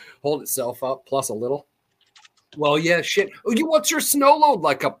 Hold itself up plus a little. Well, yeah, shit. What's your snow load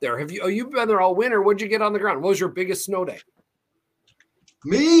like up there? You've been there all winter? What'd you get on the ground? What was your biggest snow day?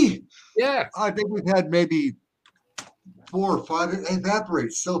 Me? Yeah. I think we've had maybe 4 or 5. It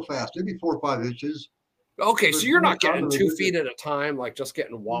evaporates so fast. Maybe 4 or 5 inches. Okay, so you're not getting 2 feet at a time, like just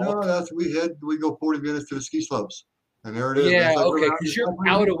getting walloped. No, we go 40 minutes to the ski slopes, and there it is. Yeah, okay, because you're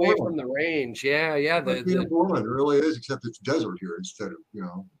out away from the range. Yeah. It really is, except it's desert here instead of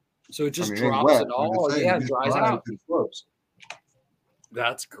So it just drops it all. Yeah, it dries out.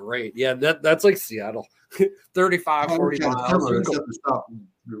 That's great. Yeah, that's like Seattle. 35, 40 miles. Similar, except it's not,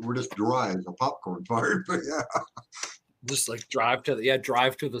 we're just dry as a popcorn fire. But yeah. Just like drive to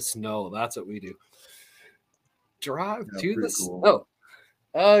the snow. That's what we do. Drive to the cool. snow.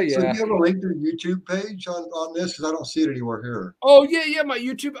 Oh yeah. So do you have a link to the YouTube page on this? Because I don't see it anywhere here. Oh yeah, my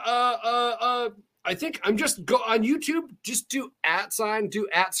YouTube. I think I'm just go on YouTube. Just do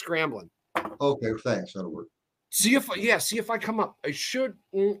 @scrambling. Okay, thanks. That'll work. See if I come up. I should.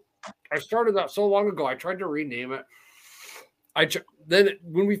 I started that so long ago. I tried to rename it. Then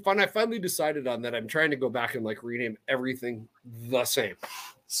when I finally decided on that, I'm trying to go back and like rename everything the same.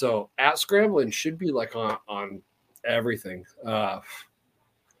 So @scrambling should be like on everything.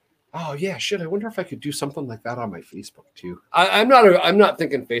 Oh yeah, shit. I wonder if I could do something like that on my Facebook too. I'm not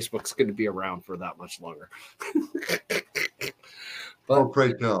thinking Facebook's going to be around for that much longer. But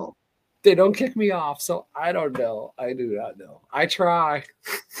pray tell. They don't kick me off, so I don't know. I do not know. I try.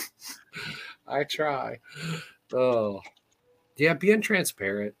 I try. Oh, yeah, being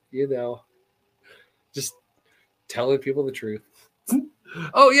transparent, just telling people the truth.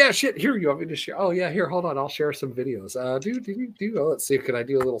 Oh yeah, shit. Here, you want me to share? Oh yeah, here. Hold on, I'll share some videos. Oh, let's see. Can I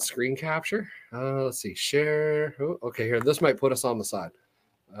do a little screen capture? Let's see. Share. Oh, okay, here. This might put us on the side.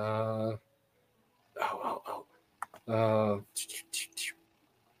 Hold on.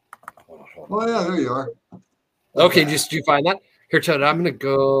 Oh yeah, there you are. Okay, do you find that? Here, Ted, I'm gonna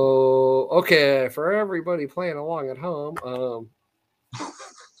go. Okay, for everybody playing along at home,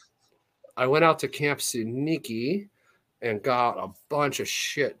 I went out to Camp Suniki and got a bunch of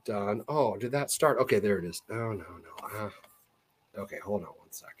shit done. Oh, did that start? Okay, there it is. Oh, no. Okay, hold on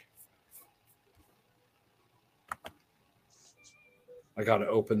one sec. I got to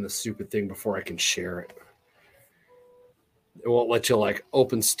open the stupid thing before I can share it. It won't let you like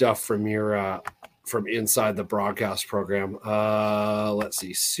open stuff from your from inside the broadcast program. Let's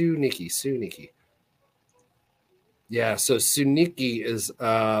see. Suniki. Yeah, so Suniki is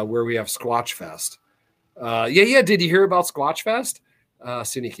where we have Squatch Fest. Yeah. Did you hear about Squatch Fest?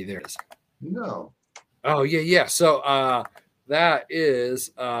 Suniki, there it is. No. Oh, yeah. So that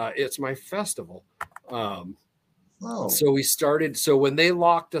is it's my festival. So we started. So when they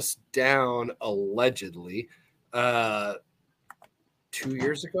locked us down, allegedly, 2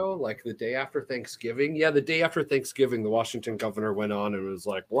 years ago, like the day after Thanksgiving. Yeah, the day after Thanksgiving, the Washington governor went on and was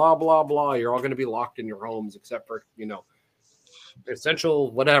like, blah, blah, blah. You're all going to be locked in your homes except for,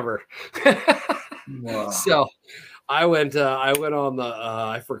 essential whatever. Wow. So I went on the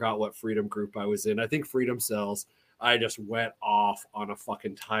I forgot what freedom group I was in. I think Freedom Cells. I just went off on a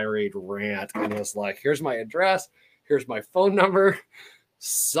fucking tirade rant and was like, here's my address, here's my phone number,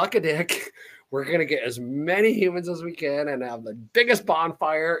 suck a dick. We're going to get as many humans as we can and have the biggest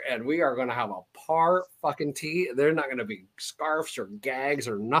bonfire, and we are going to have a fucking tea. They're not going to be scarves or gags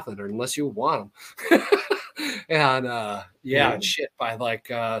or nothing unless you want them. And shit, by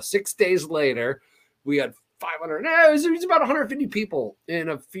like 6 days later, we had 500. No, it was about 150 people in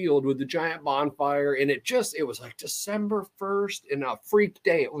a field with the giant bonfire, and it was like December 1st and a freak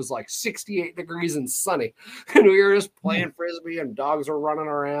day. It was like 68 degrees and sunny, and we were just playing frisbee, and dogs were running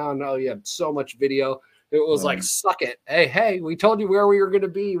around. Oh, you had so much video. It was like, suck it. Hey, we told you where we were going to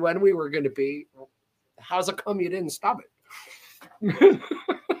be, when we were going to be. How's it come you didn't stop it?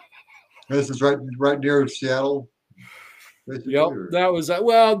 This is right near Seattle. Yep, that was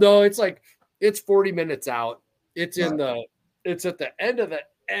well. No, it's like. It's 40 minutes out. It's at the end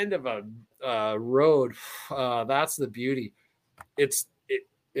of a road. That's the beauty.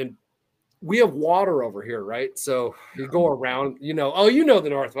 And we have water over here, right? So you go around, the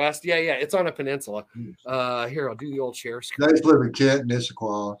Northwest. Yeah. It's on a peninsula. Here, I'll do the old share screen. I used to live in Kent and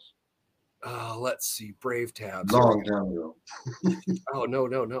Issaquah. Let's see. Brave tabs. Long time ago. Oh,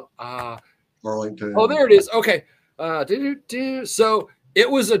 no. Arlington. Oh, there it is. Okay. So it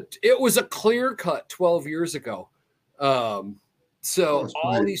was a clear cut 12 years ago. So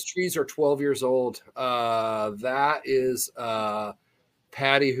all these trees are 12 years old. That is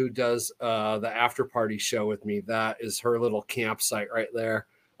Patty, who does the after party show with me. That is her little campsite right there.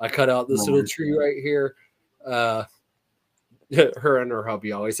 I cut out this little tree right here. Her and her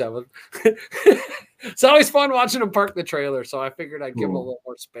hubby always have it. It's always fun watching them park the trailer. So I figured I'd give them a little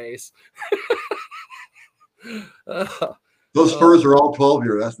more space. Those firs are all 12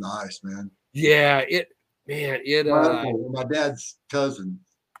 year. That's nice, man. Yeah, my dad's cousin,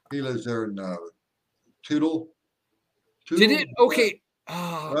 he lives there in Tootle. Did it? Okay.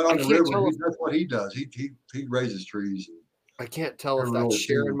 Right on the river. That's what he does. He raises trees. I can't tell if that's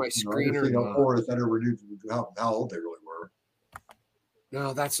sharing my screen or not. I never knew how old they really were.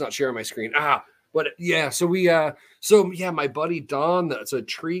 No, that's not sharing my screen. But yeah, so yeah, my buddy Don, that's a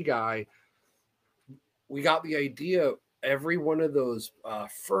tree guy. We got the idea. Every one of those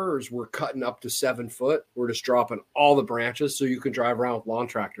firs we're cutting up to 7 foot. We're just dropping all the branches so you can drive around with lawn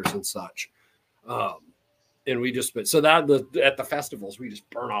tractors and such. And we just so that at the festivals we just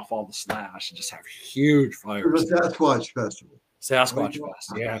burn off all the slash and just have huge fires. The Sasquatch Festival. Sasquatch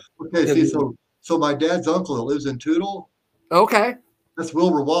Fest, yeah. Okay, see, so my dad's uncle that lives in Tootle. Okay. That's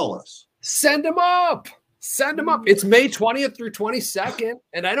Wilbur Wallace. Send him up. Send them up. It's May 20th through 22nd,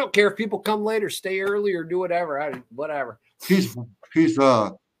 and I don't care if people come late or stay early or do whatever. Whatever. He's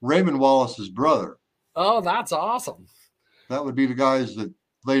Raymond Wallace's brother. Oh, that's awesome. That would be the guys that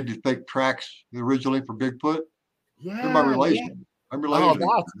laid the fake tracks originally for Bigfoot. Yeah. They're my relation. Yeah. I'm related.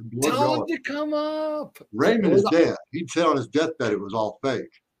 Oh, tell him to come up. Raymond is dead. He said on his deathbed it was all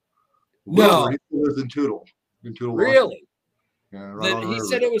fake. No. He lives in Tootle. Really? Yeah, right he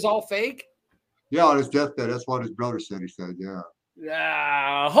said it was all fake? Yeah, on his deathbed. That's what his brother said. He said, yeah.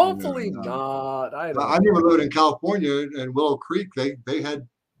 Yeah, hopefully not. I remember living in California and Willow Creek. They had,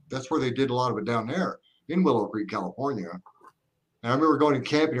 that's where they did a lot of it down there in Willow Creek, California. And I remember going to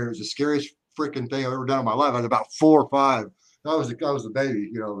camping here. It was the scariest freaking thing I've ever done in my life. I was about 4 or 5. I was a baby,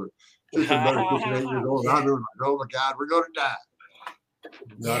 you know, just 8 years old. I remember, oh my God, we're going to die.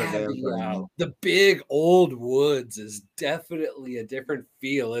 The big old woods is definitely a different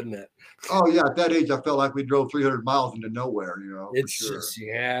feel, isn't it? Oh yeah, at that age, I felt like we drove 300 miles into nowhere. You know, it's just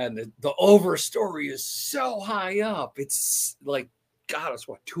and the overstory is so high up. It's like, God, it's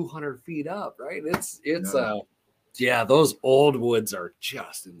what 200 feet up, right? Those old woods are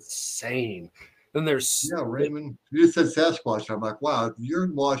just insane. And there's Raymond, you just said Sasquatch. I'm like, wow, you're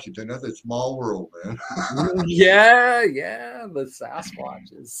in Washington. That's a small world, man. yeah, the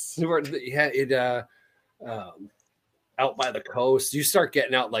Sasquatch is out by the coast. You start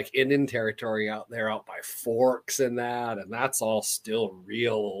getting out like Indian territory out there, out by Forks and that's all still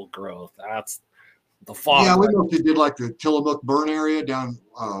real old growth. That's the fog. Yeah, we mostly did like the Tillamook Burn area down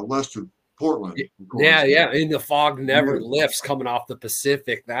west of Portland. Yeah, and the fog never lifts coming off the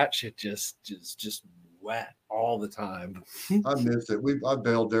Pacific. That shit just wet all the time. I miss it. I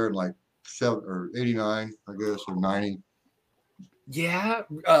bailed there in like 7 or 89, I guess, or 90. Yeah,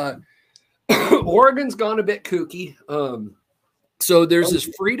 Oregon's gone a bit kooky. So there's this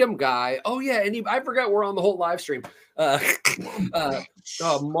Freedom guy. Oh yeah, and I forgot we're on the whole live stream.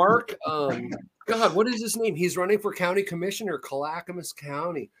 Mark. God, what is his name? He's running for county commissioner, Clackamas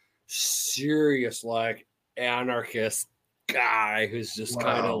County. Serious like anarchist guy who's just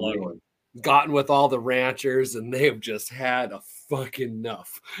kind of like gotten with all the ranchers and they've just had a fucking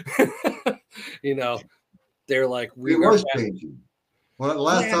enough. You know, they're like, it was changing. Well, the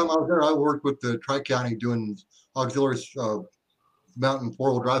last time I was there, I worked with the Tri-County doing auxiliary mountain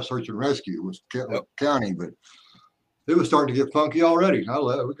 4-wheel drive search and rescue. It was county, but it was starting to get funky already. We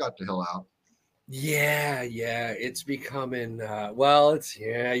got the hell out. Yeah, it's becoming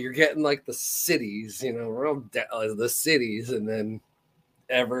you're getting like the cities, you know, the cities, and then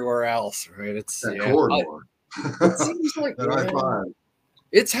everywhere else, right? It's corridor. It seems like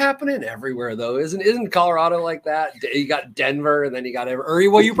it's happening everywhere, though, isn't Colorado like that? You got Denver, and then you got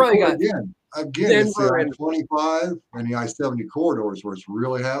you probably got again. It's the I-25 and the I-70 corridors where it's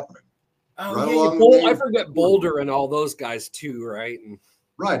really happening. Oh, I forget Boulder and all those guys too, right?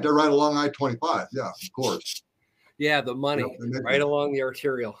 Right, they're right along I-25. Yeah, of course. Yeah, the money right along the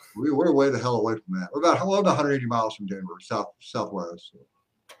arterial. We're way the hell away from that. We're about 180 miles from Denver, southwest,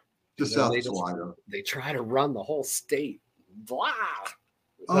 just south of Salida. They try to run the whole state. Blah.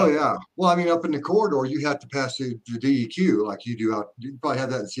 Oh yeah. Well, I mean, up in the corridor, you have to pass the DEQ like you do out. You probably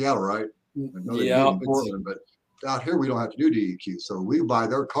have that in Seattle, right? Yeah, in Portland, but out here we don't have to do DEQ, so we buy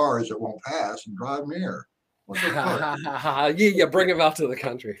their cars that won't pass and drive them here. Yeah, bring them out to the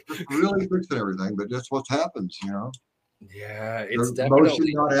country. It's really fixing everything, but that's what happens, you know. Yeah, it's There's definitely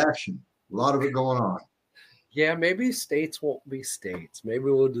motion, not action. A lot of it going on. Yeah, maybe states won't be states. Maybe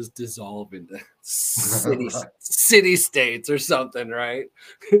we'll just dissolve into city states or something, right?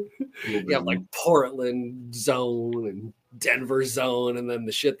 You have like Portland zone and Denver zone, and then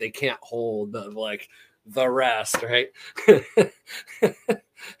the shit they can't hold of like the rest, right?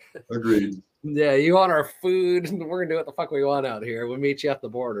 Agreed. Yeah, you want our food? We're gonna do what the fuck we want out here. We'll meet you at the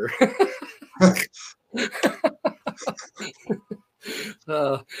border.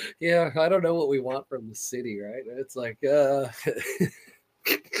 Yeah, I don't know what we want from the city, right? It's like, yeah,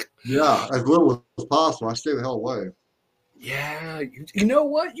 as little as possible. I stay the hell away. Yeah, you know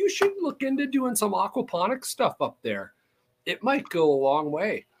what? You should look into doing some aquaponics stuff up there. It might go a long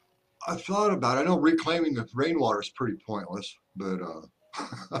way. I thought about it. I know reclaiming the rainwater is pretty pointless, but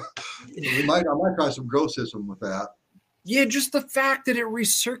I might try some grow system with that. Yeah, just the fact that it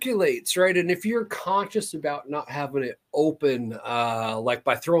recirculates, right? And if you're conscious about not having it open, like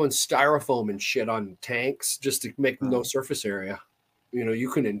by throwing styrofoam and shit on tanks just to make no surface area,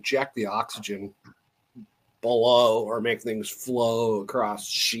 you can inject the oxygen below or make things flow across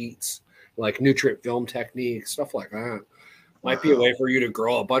sheets, like nutrient film techniques, stuff like that. Might be a way for you to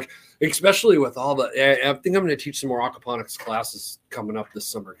grow a bunch, especially with all the. I think I'm going to teach some more aquaponics classes coming up this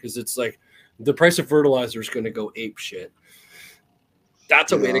summer because it's like the price of fertilizer is going to go ape shit.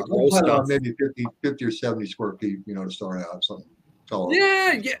 That's a way to grow stuff. Maybe 50 or 70 square feet, to start out. Something.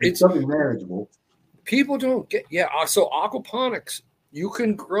 Yeah, it's something manageable. People don't get. So aquaponics, you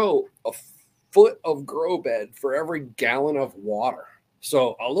can grow a foot of grow bed for every gallon of water.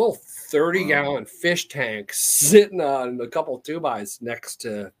 So a little 30-gallon fish tank sitting on a couple of 2x next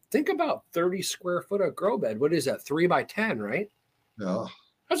to, think about 30 square foot of grow bed. What is that? 3 by 10, right? Yeah.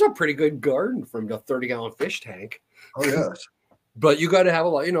 That's a pretty good garden from the 30-gallon fish tank. Oh, yes. But you got to have a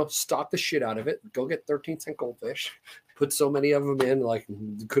lot, stock the shit out of it. Go get 13-cent goldfish. Put so many of them in, like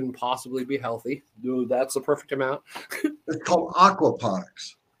couldn't possibly be healthy. Dude, that's the perfect amount. It's called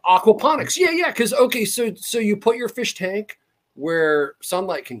aquaponics. Aquaponics. Yeah. Because, okay, so you put your fish tank where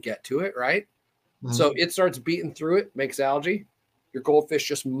sunlight can get to it, right? Mm-hmm. So it starts beating through it, makes algae. Your goldfish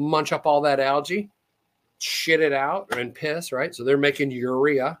just munch up all that algae, shit it out, and piss, right? So they're making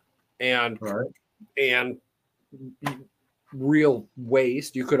urea and real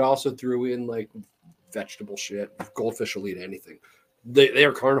waste. You could also throw in like vegetable shit. Goldfish will eat anything. They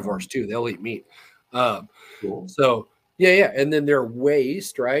are carnivores too. They'll eat meat. Cool. So yeah. And then their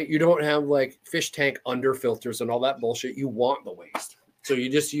waste, right? You don't have like fish tank under filters and all that bullshit. You want the waste. So you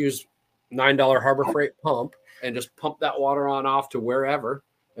just use $9 Harbor Freight pump and just pump that water on off to wherever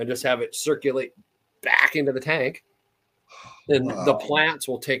and just have it circulate back into the tank. And the plants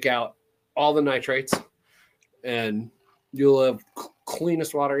will take out all the nitrates and you'll have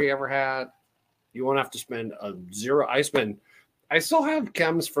cleanest water you ever had. You won't have to spend a zero. I still have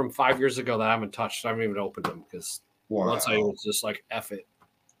chems from 5 years ago that I haven't touched. I haven't even opened them because once I was just like, F it.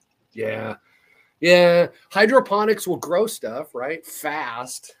 Yeah. Hydroponics will grow stuff, right?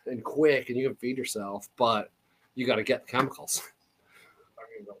 Fast and quick, and you can feed yourself, but you got to get the chemicals.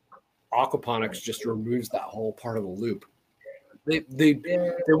 Aquaponics just removes that whole part of the loop. They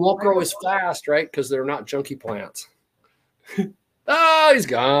won't grow as fast, right? Because they're not junky plants. Oh, he's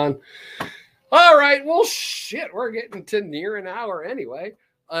gone. All right. Well, shit, we're getting to near an hour anyway.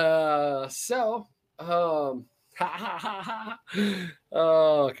 Oh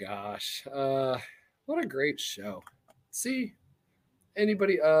gosh. What a great show. See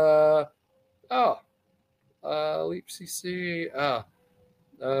anybody? Leap CC.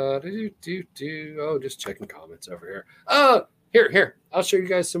 Oh, just checking comments over here. Here. I'll show you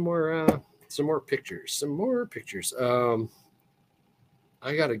guys some more pictures.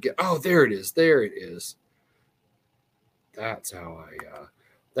 I gotta get. Oh, there it is.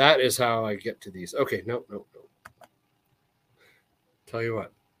 That is how I get to these. Okay, no. Tell you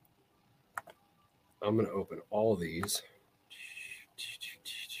what. I'm gonna open all these.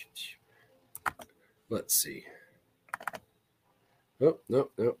 Let's see. Oh, no.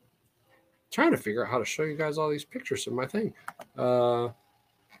 Trying to figure out how to show you guys all these pictures of my thing. Here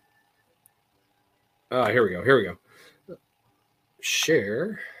we go.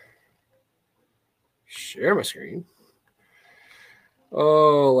 Share my screen.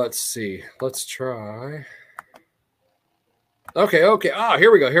 Oh, let's see. Let's try. Okay.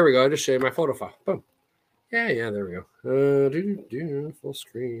 Here we go. I just shared my photo file. Boom. Yeah, there we go. Full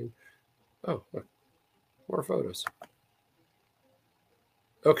screen. Oh, look. More photos.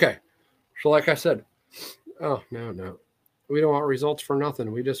 Okay. So like I said, oh, no. We don't want results for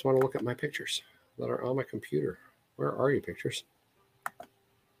nothing. We just want to look at my pictures that are on my computer. Where are you, pictures?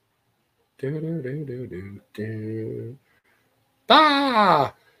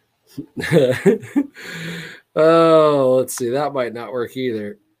 Ah! Oh, let's see. That might not work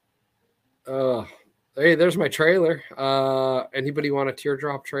either. Oh, hey, there's my trailer. Anybody want a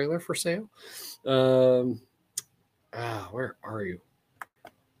teardrop trailer for sale? Where are you?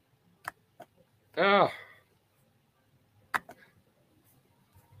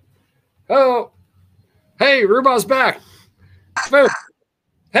 Oh, hey, Rubaw's back. Boom.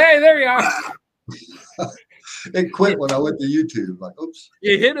 Hey, there you are. It quit when I went to YouTube. Like, oops.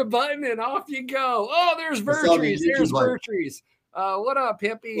 You hit a button and off you go. Oh, there's Vertrees. There's Vertrees. What up,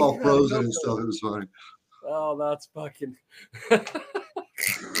 Hippie? All frozen and stuff. It was funny. Oh, that's fucking.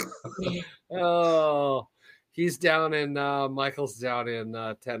 Oh, he's down in Michael's down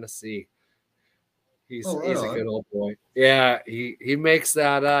in Tennessee. Oh, right He's a on. good old boy. Yeah, he makes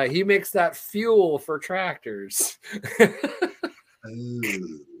that fuel for tractors.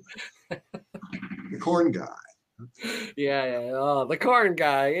 Ooh. The corn guy. Yeah. Oh, the corn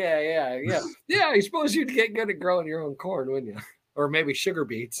guy. Yeah. I suppose you'd get good at growing your own corn, wouldn't you? Or maybe sugar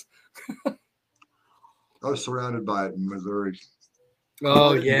beets. I was surrounded by it in Missouri.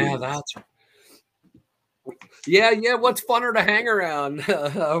 Oh yeah, yeah. What's funner to hang around,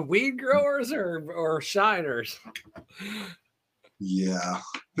 weed growers or shiners? Yeah,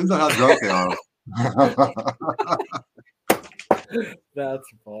 depends on how drunk they are. That's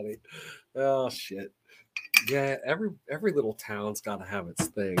funny. Oh shit. Yeah, every little town's got to have its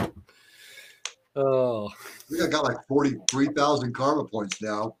thing. Oh, We got like 43,000 karma points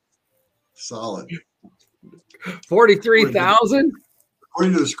now. Solid. 43,000.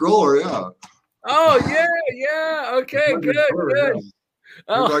 According to the scroller, yeah. Oh yeah. Okay, good. Yeah.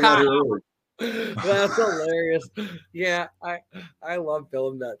 Oh, I got here early. that's hilarious. Yeah, I love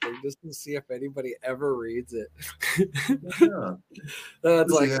filming that thing just to see if anybody ever reads it. Yeah.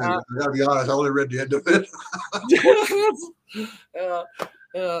 That's like, I gotta be honest, I only read the end of it.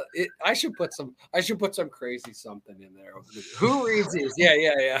 I should put some crazy something in there. Who reads these?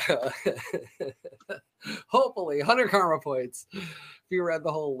 Yeah. Hopefully 100 karma points if you read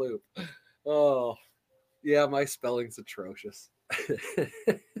the whole loop. Oh yeah, my spelling's atrocious.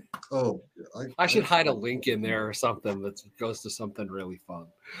 Oh, I should hide a link in there or something that goes to something really fun.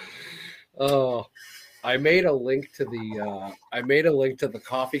 Oh, I made a link to the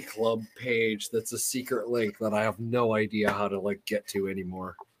coffee club page that's a secret link that I have no idea how to like get to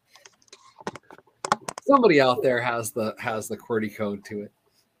anymore. Somebody out there has the QWERTY code to it,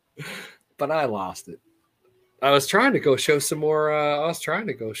 but I lost it. I was trying to go show some more.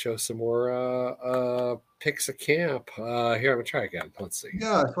 Pics of camp. Here, I'm gonna try again. Let's see.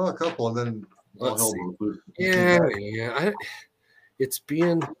 Yeah, I saw a couple, and then Let's see. Yeah. It's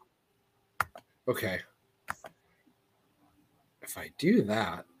being okay. If I do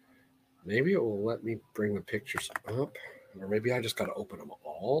that, maybe it will let me bring the pictures up, or maybe I just got to open them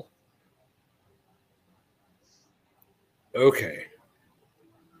all. Okay.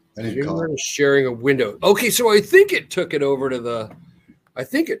 Sharing a window. Okay, so I think it took it over to the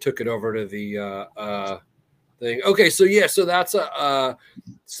thing. Okay, so yeah, so that's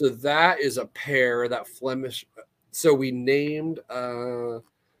so that is a pair, that Flemish. So we named or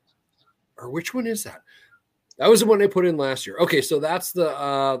which one is that? That was the one I put in last year. Okay, so that's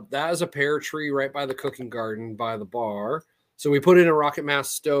that is a pear tree right by the cooking garden by the bar. So we put in a rocket mass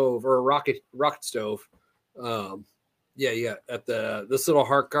stove or a rocket stove. Yeah. At this little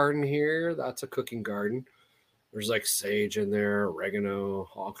heart garden here, that's a cooking garden. There's like sage in there, oregano,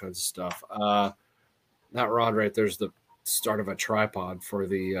 all kinds of stuff. That rod right there's the start of a tripod for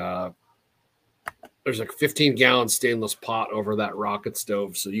the. There's like 15-gallon stainless pot over that rocket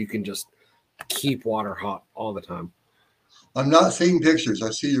stove, so you can just keep water hot all the time. I'm not seeing pictures. I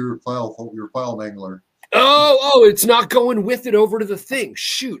see your file mangler. Oh, it's not going with it over to the thing.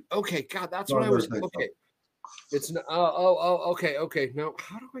 Shoot. Okay, God, that's what I was. Okay. It's not. Okay. No,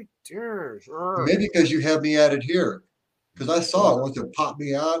 how do I do? Maybe because you have me added here. Because I saw it once it popped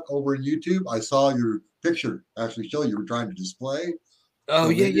me out over in YouTube. I saw your picture actually show you were trying to display. Oh, so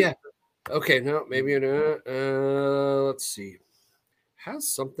yeah. Okay, no, maybe let's see. Has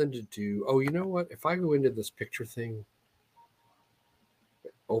something to do. Oh, you know what? If I go into this picture thing,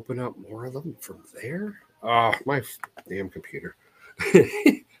 open up more of them from there. Oh, my damn computer.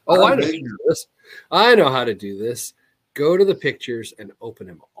 Oh, I know how to do this. I know how to do this. Go to the pictures and open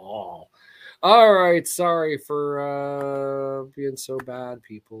them all. All right. Sorry for being so bad,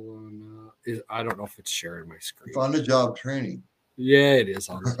 people. I don't know if it's sharing my screen. It's on the job training. Yeah, it is.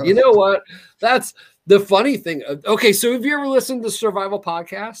 You know what? That's the funny thing. Okay, so have you ever listened to the Survival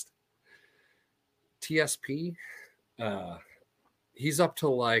Podcast? TSP. He's up to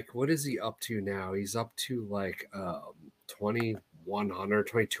like, what is he up to now? He's up to like 2,100,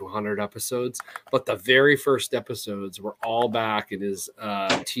 2,200 episodes. But the very first episodes were all back in his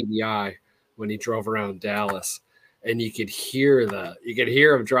TDI when he drove around Dallas. And you could hear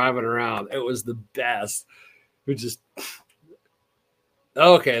him driving around. It was the best. We just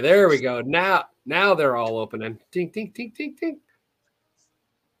okay, there we go. Now they're all opening. Ding, ding, ding, ding, ding.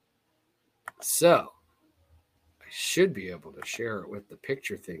 So I should be able to share it with the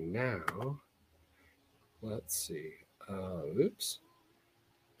picture thing now. Let's see. Oops.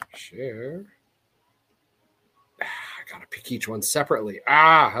 Share. I gotta pick each one separately.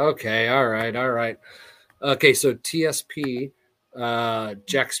 Okay. All right. Okay, so TSP,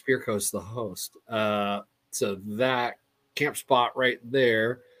 Jack Spirko's the host. So that camp spot right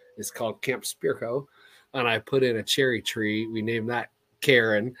there is called Camp Spirko. and I put in a cherry tree. We named that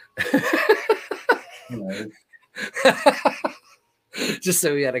Karen. Just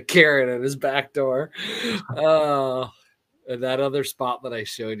so he had a Karen in his back door. And that other spot that I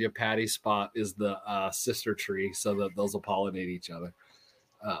showed you, Patty's spot, is the sister tree, so that those will pollinate each other.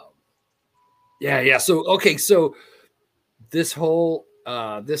 Yeah. So okay, so this whole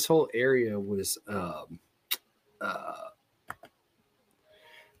area was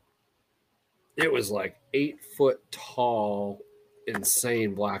it was like 8 foot tall,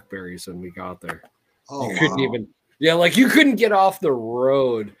 insane blackberries when we got there. Oh, you couldn't even, like you couldn't get off the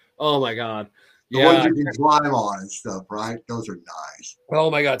road. Oh my God. The ones you can climb on and stuff, right? Those are nice. Oh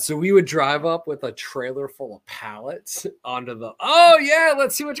my God. So we would drive up with a trailer full of pallets onto the, oh yeah,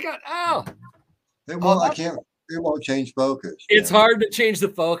 let's see what you got. Oh, it won't change focus. It's hard to change the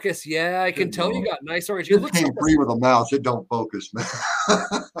focus. Yeah, I can tell you got nice orange. It looks like free with a mouse. It don't focus, man.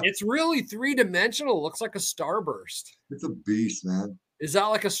 It's really 3-dimensional. Looks like a starburst. It's a beast, man. Is that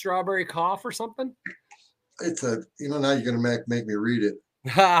like a strawberry cough or something? It's a, now you're gonna make me read it.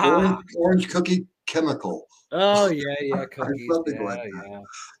 Orange cookie chemical. Oh yeah, cookies. Something like that.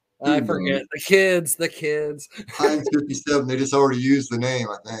 Yeah. I forget the kids. Heinz 57. They just already used the name,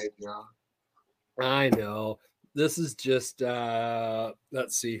 I think. I know. This is just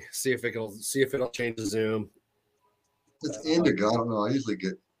let's see if it'll change the zoom. It's indigo. I don't know. I usually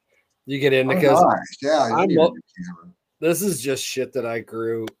get indigo. Nice. Yeah, this is just shit that I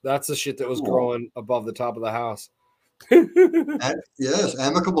grew. That's the shit that was growing above the top of the house. Yes,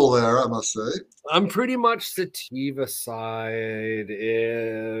 amicable there, I must say. I'm pretty much sativa side.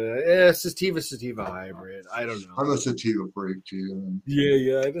 Sativa hybrid. I don't know. I'm a sativa freak too.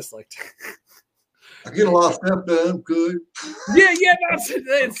 Yeah. I just like to I get a lot of stuff done. Good. Yeah.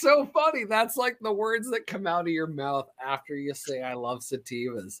 It's so funny. That's like the words that come out of your mouth after you say I love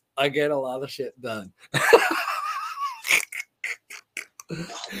sativas. I get a lot of shit done.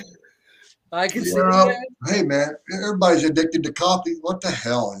 I can see that. Hey man, everybody's addicted to coffee. What the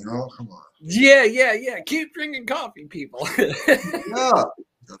hell, Come on. Yeah. Keep drinking coffee, people. Yeah.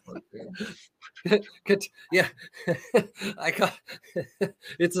 Yeah, I got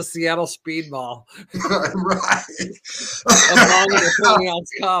it's a Seattle speedball. Right. A long and a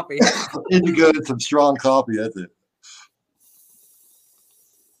 20-ounce coffee. Indigo and some strong coffee. That's it.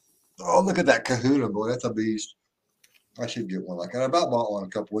 Oh, look at that Kahuna, boy. That's a beast. I should get one like that. I about bought one a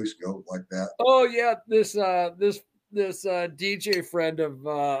couple weeks ago like that. Oh yeah, this DJ friend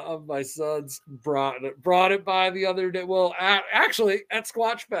of my son's brought it by the other day. Well, actually at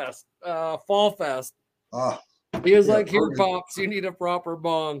Squatch Fest, Fall Fest. He was like, "Here, Pops, you need a proper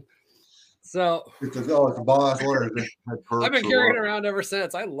bong." So it's a bong. I've been carrying it around ever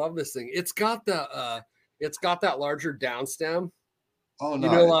since. I love this thing. It's got that larger down stem. Oh,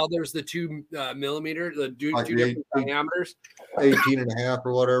 nice. There's the 2 millimeter, the two different diameters, 18 and a half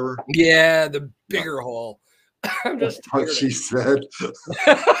or whatever. Yeah, the bigger hole. I'm just what she said.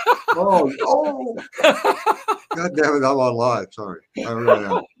 Oh. God damn it, I'm on live. Sorry. I really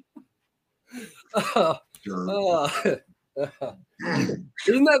am.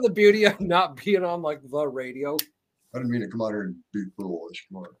 Isn't that the beauty of not being on like the radio? I didn't mean to come out here and be foolish.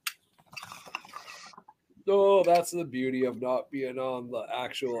 Come on. Oh, that's the beauty of not being on the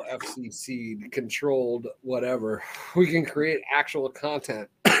actual FCC controlled whatever. We can create actual content.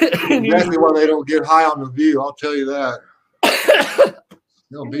 Exactly why they don't get high on the view. I'll tell you that.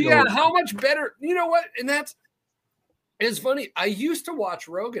 How much better? You know what? And it's funny. I used to watch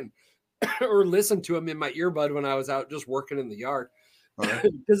Rogan or listen to him in my earbud when I was out just working in the yard.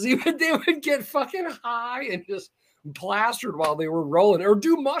 Because they would get fucking high and just plastered while they were rolling, or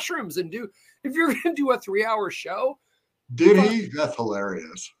do mushrooms and if you're gonna do a 3-hour show. Did he? That's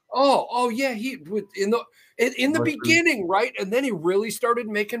hilarious. Oh yeah, he would in the beginning, right? And then he really started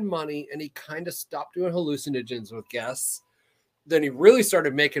making money, and he kind of stopped doing hallucinogens with guests. Then he really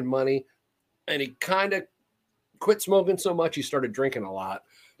started making money, and he kind of quit smoking so much he started drinking a lot.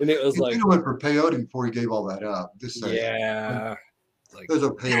 And it was like he went for peyote before he gave all that up. Just saying. Yeah. There's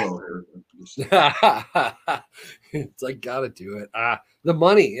a payload here. It's like, gotta do it. The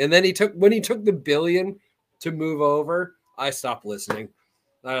money. And then when he took the $1 billion to move over, I stopped listening.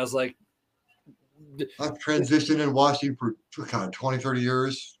 I was like, I've transitioned and watching for 20, 30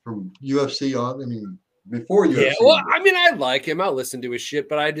 years from UFC on. I mean, before UFC. Yeah, well, I mean, I like him. I listen to his shit,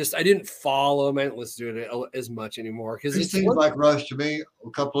 but I didn't follow him. I didn't listen to it as much anymore. Because it seems like Rush to me. A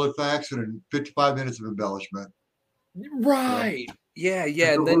couple of facts and 55 minutes of embellishment. Right. Yeah.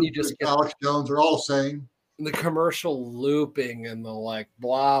 And then you just get Alex Jones are all the same. The commercial looping and the like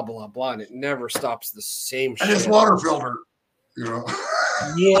blah blah blah, and it never stops the same shit. And his water filter,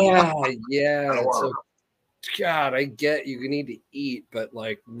 Yeah. God, I get you need to eat, but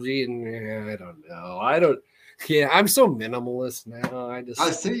like, I don't know. Yeah, I'm so minimalist now.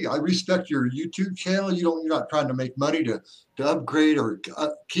 I see. I respect your YouTube channel. You're not trying to make money to upgrade or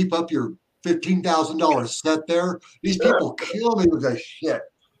keep up your $15,000 set there. These people kill me with that shit.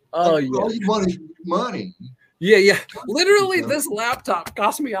 Oh, like, yeah. all you want is money. Yeah. Literally, this laptop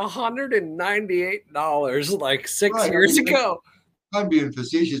cost me $198 like 6 years ago. I'm being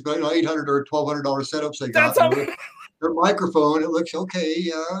facetious, but $800 or $1,200 setups they got. Their microphone, it looks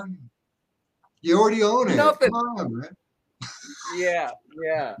okay. You already own it. Nothing. Come on, man. Yeah.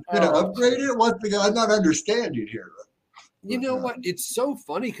 You're gonna upgrade it? I'm not understanding here. You know what? It's so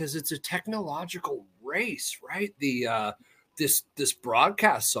funny because it's a technological race, right? This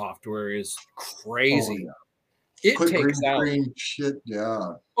broadcast software is crazy. Oh, yeah. It takes out screen shit.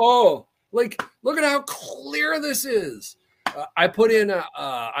 Yeah. Oh, like look at how clear this is. I put in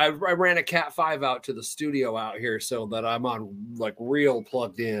I ran a Cat 5 out to the studio out here so that I'm on like real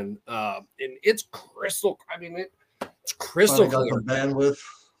plugged in, and it's crystal. I mean, it's crystal clear. Got some bandwidth.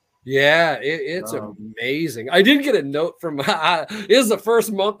 Yeah, it's amazing. I did get a note from it is the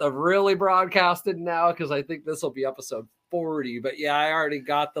first month I've really broadcasted now because I think this will be episode 40. But yeah, I already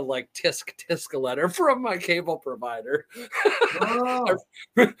got the like tisk letter from my cable provider. Oh.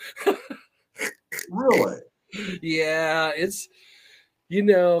 Really? Yeah, it's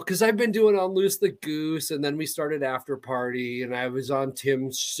because I've been doing on Loose the Goose, and then we started After Party, and I was on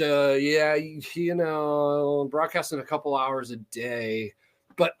Tim's. Broadcasting a couple hours a day.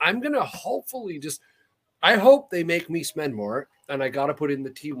 But I'm gonna hopefully I hope they make me spend more, and I got to put in the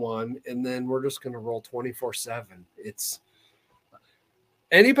T1, and then we're just gonna roll 24/7. It's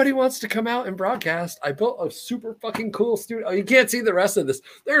anybody wants to come out and broadcast. I built a super fucking cool studio. Oh, you can't see the rest of this.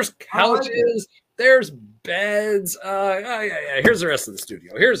 There's couches. There's beds. Yeah. Here's the rest of the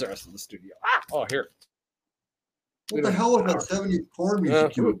studio. Here. What the hell was that 74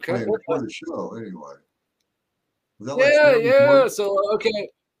 music you were playing before the show, anyway? Yeah. So, okay.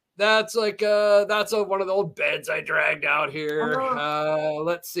 That's like, that's one of the old beds I dragged out here.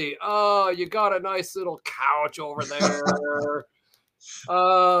 Let's see. Oh, you got a nice little couch over there.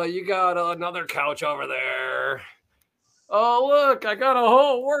 You got another couch over there. Oh, look, I got a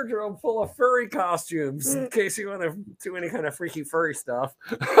whole wardrobe full of furry costumes in case you want to do any kind of freaky furry stuff.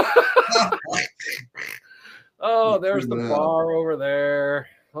 Oh, there's the bar over there.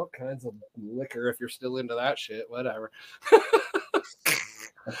 All kinds of liquor if you're still into that shit. Whatever.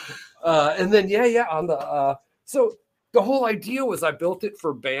 And then, on the so the whole idea was I built it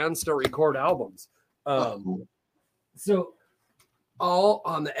for bands to record albums. So all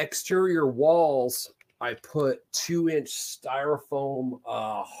on the exterior walls, I put 2-inch styrofoam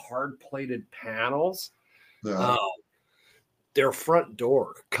hard-plated panels. Yeah. Their front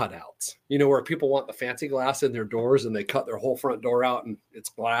door cutouts. Where people want the fancy glass in their doors and they cut their whole front door out and it's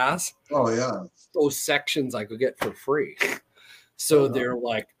glass. Oh, yeah. Those sections I could get for free. So they're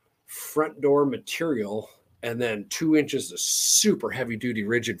like front door material and then 2 inches of super heavy-duty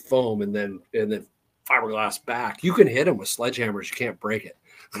rigid foam and then fiberglass back. You can hit them with sledgehammers. You can't break it.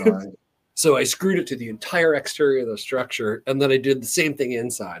 Right. So I screwed it to the entire exterior of the structure, and then I did the same thing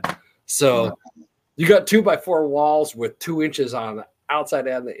inside. So you got 2x4 walls with 2 inches on the outside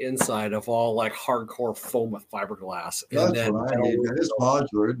and the inside of all like hardcore foam with fiberglass. That's what I need. It's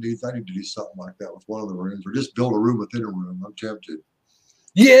modular. I need to do something like that with one of the rooms, or just build a room within a room. I'm tempted.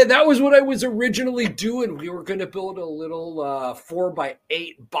 Yeah, that was what I was originally doing. We were going to build a little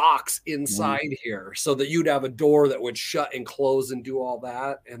 4x8 box inside here so that you'd have a door that would shut and close and do all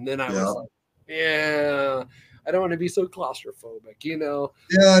that. And then I was like, I don't want to be so claustrophobic, Yeah,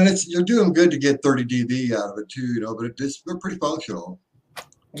 and you're doing good to get 30 dB out of it too, but they're pretty functional.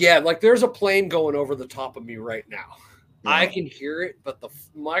 Yeah, like there's a plane going over the top of me right now. Yeah. I can hear it, but the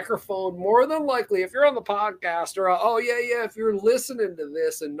microphone, more than likely, if you're on the podcast or, if you're listening to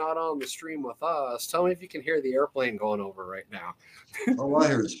this and not on the stream with us, tell me if you can hear the airplane going over right now. Oh, I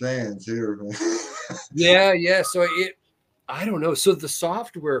hear fans here. Yeah. So I don't know. So the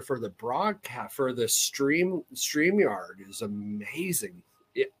software for the broadcast, for the StreamYard is amazing.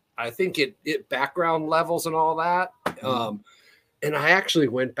 I think it background levels and all that. And I actually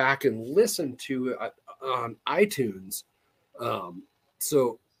went back and listened to it on iTunes.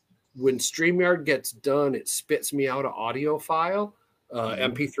 So when StreamYard gets done, it spits me out an audio file,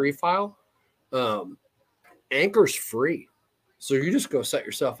 MP3 file. Anchor's free. So you just go set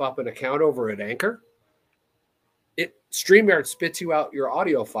yourself up an account over at Anchor. StreamYard spits you out your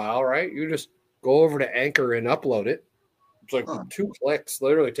audio file, right? You just go over to Anchor and upload it. It's like 2 clicks.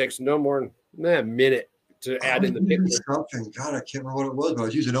 Literally takes no more than a minute to add in the picture. Something. God, I can't remember what it was, but I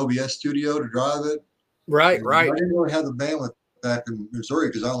was using OBS Studio to drive it. Right, And right. I didn't really have the bandwidth back in Missouri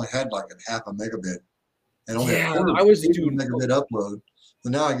because I only had like a half a megabit and only a quarter I was eighty doing. megabit upload. So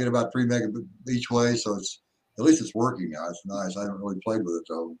now I get about 3 megabit each way. So it's at least it's working now. It's nice. I haven't really played with it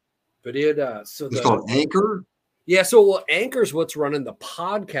though. But it It's called Anchor. Yeah, so well, Anchor's what's running the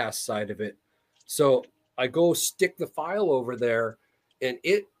podcast side of it. So I go stick the file over there, and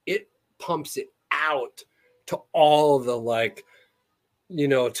it pumps it out to all of the like,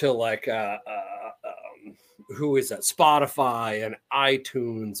 to like who is that? Spotify and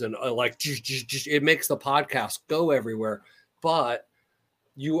iTunes and like it makes the podcast go everywhere. But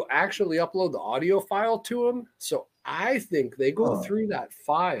you actually upload the audio file to them. So I think they go through that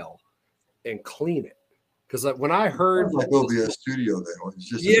file and clean it. Because like when I heard like OBS Studio, then it's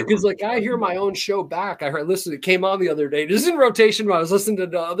just because like I hear my own show back. It came on the other day. Just in rotation when I was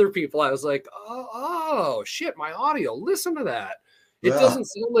listening to other people. I was like, oh shit, my audio. Listen to that. It doesn't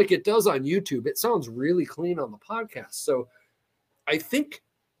sound like it does on YouTube. It sounds really clean on the podcast. So I think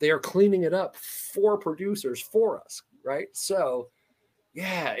they are cleaning it up for producers for us, right? So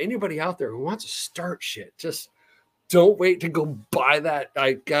yeah, anybody out there who wants to start shit, just don't wait to go buy that.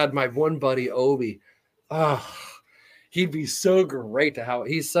 My one buddy Obi. Oh, he'd be so great to have.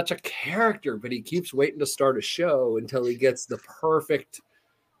 He's such a character, but he keeps waiting to start a show until he gets the perfect.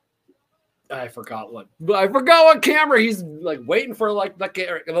 I forgot what camera he's like waiting for. Like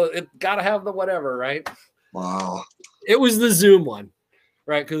it got to have the whatever, right? Wow. It was the Zoom one,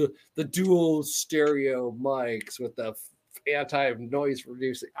 right? Because the dual stereo mics with the anti-noise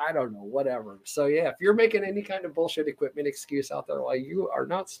reducing. I don't know, whatever. So yeah, if you're making any kind of bullshit equipment excuse out there while you are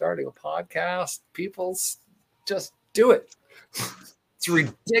not starting a podcast, just do it. It's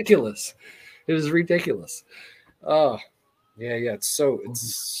ridiculous. It is ridiculous. Oh yeah. It's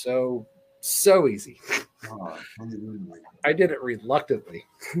so easy. I did it reluctantly.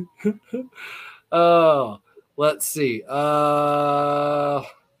 Oh, let's see.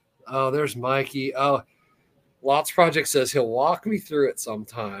 There's Mikey. Oh, Lots Project says he'll walk me through it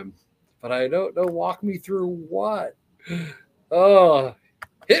sometime, but I don't know. Walk me through what? Oh,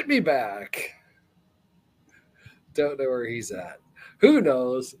 hit me back. Don't know where he's at. Who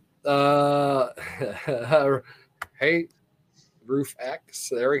knows? Hey, Roof X.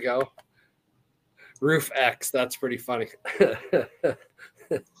 There we go. Roof X. That's pretty funny.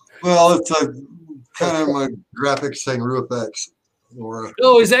 Well, it's a kind of my graphics saying Roof X.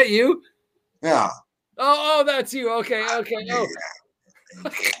 Oh, is that you? Yeah. Oh, that's you. Okay. Oh.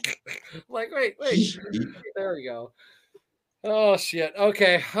 Like, wait. There we go. Oh, shit.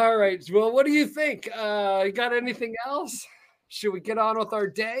 Okay. All right. Well, what do you think? You got anything else? Should we get on with our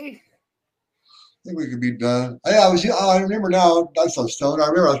day? I think we could be done. I remember now. I'm so stoned. I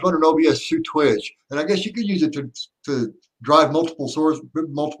remember I was running OBS through Twitch, and I guess you could use it to drive multiple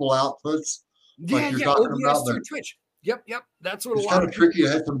outputs. Yeah, talking OBS about through Twitch. Yep. That's what it's kind of tricky.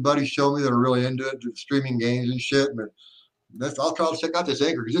 I had some buddies show me that are really into it, streaming games and shit. But I'll try to check out this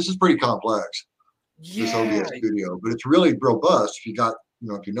Anchor because this is pretty complex. Yeah. This OBS Studio, but it's really robust if you got,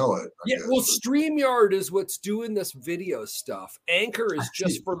 if you know it. Yeah, well, StreamYard is what's doing this video stuff. Anchor is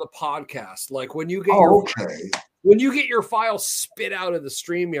just for the podcast. Like when you get when you get your file spit out of the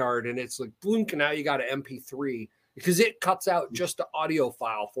StreamYard and it's like blink, and now you got an MP3 because it cuts out just the audio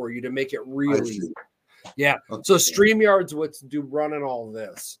file for you to make it really. Yeah. Okay. So StreamYard's what's running all of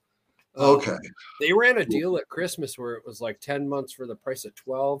this. Okay. They ran a deal at Christmas where it was like 10 months for the price of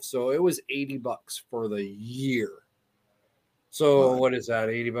 12. So it was $80 for the year. So what is that?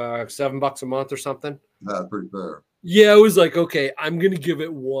 $80, $7 a month or something? That's pretty fair. Yeah, it was like, okay, I'm gonna give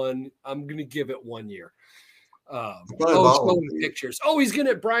it 1 year. Showing pictures. Oh,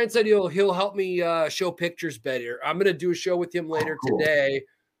 Brian said he'll help me show pictures better. I'm gonna do a show with him later today.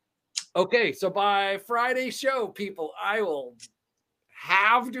 Okay, so by Friday's show, people, I will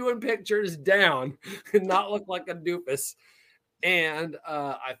have doing pictures down and not look like a doofus. And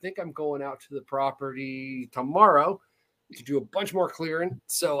I think I'm going out to the property tomorrow to do a bunch more clearing.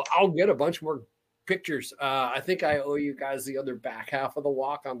 So I'll get a bunch more pictures. I think I owe you guys the other back half of the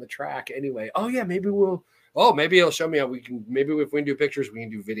walk on the track anyway. Oh yeah, maybe he'll show me how if we can do pictures, we can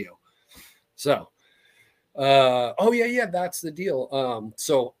do video. So, that's the deal.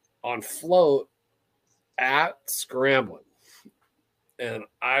 So on Float at Scrambling, and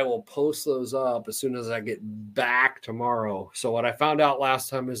I will post those up as soon as I get back tomorrow. So what I found out last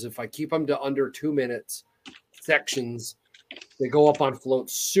time is if I keep them to under 2 minutes sections, they go up on Float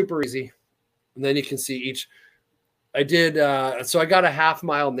super easy. And then you can see each. I did, so I got a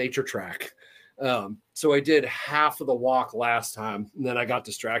half-mile nature track. So I did half of the walk last time, and then I got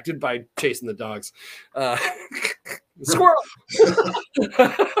distracted by chasing the dogs. Squirrel.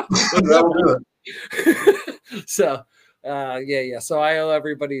 That'll do it. So, yeah. So I owe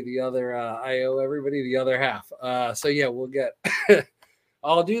everybody the other. Half. So yeah, we'll get.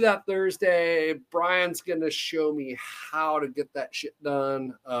 I'll do that Thursday. Brian's gonna show me how to get that shit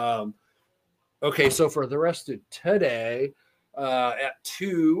done. Okay, so for the rest of today, at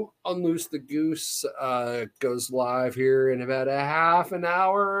 2, Unloose the Goose goes live here in about a half an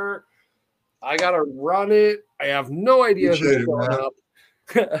hour. I gotta run it. I have no idea who's showing up.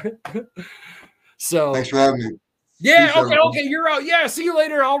 So thanks for having me. Yeah, okay, you're out. Yeah, see you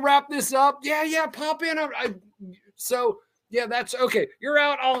later. I'll wrap this up. Yeah, pop in. So yeah, that's okay. You're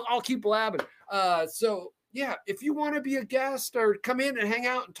out. I'll keep blabbing. So yeah, if you want to be a guest or come in and hang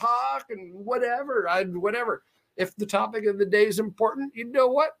out and talk and whatever. If the topic of the day is important, you know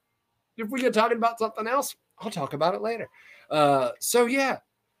what? If we get talking about something else, I'll talk about it later. So yeah,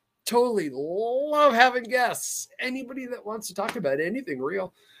 totally love having guests. Anybody that wants to talk about anything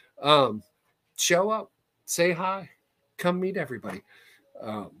real, show up, say hi, come meet everybody.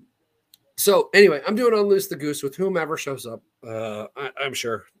 So anyway, I'm doing Unloose the Goose with whomever shows up. I'm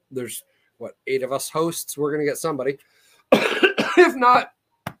sure there's 8 of us hosts. We're gonna get somebody. If not,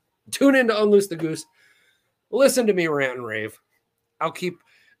 tune in to Unloose the Goose. Listen to me rant and rave. I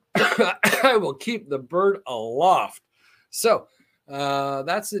will keep the bird aloft. So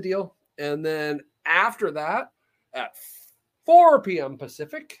that's the deal. And then after that, at 4 p.m.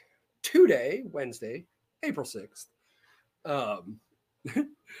 Pacific, today, Wednesday, April 6th,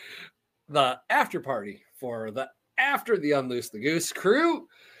 the after party for the After the Unloose the Goose crew,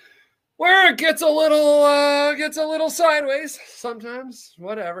 where it gets a little sideways sometimes.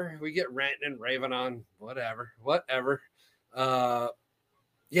 Whatever, we get ranting and raving on whatever.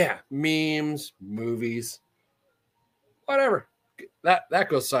 Yeah, memes, movies, whatever. That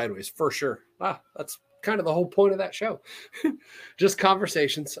goes sideways for sure. That's kind of the whole point of that show. Just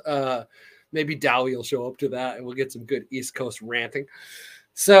conversations. Maybe Dowie will show up to that and we'll get some good East Coast ranting.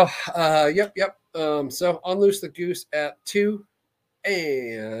 So, yep. So Unloose the Goose at 2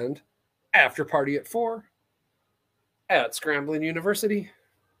 and after party at 4 at Scrambling University.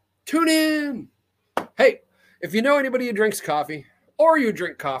 Tune in. Hey, if you know anybody who drinks coffee, or you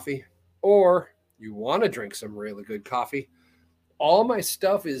drink coffee, or you want to drink some really good coffee, all my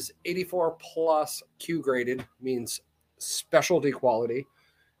stuff is 84 plus Q graded, means specialty quality.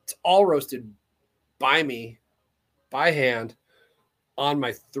 It's all roasted by me, by hand, on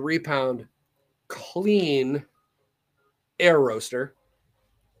my 3-pound clean air roaster.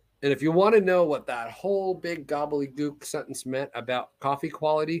 And if you want to know what that whole big gobbledygook sentence meant about coffee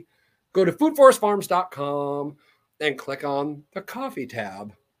quality, go to foodforestfarms.com and click on the coffee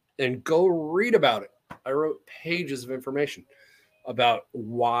tab and go read about it. I wrote pages of information about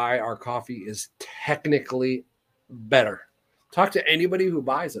why our coffee is technically better. Talk to anybody who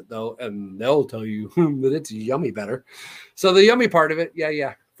buys it, though, and they'll tell you that it's yummy better. So the yummy part of it,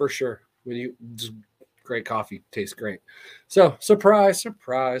 yeah, for sure. When you just great coffee tastes great. So surprise,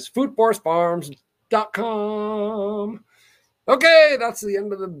 foodforestfarms.com. Okay, that's the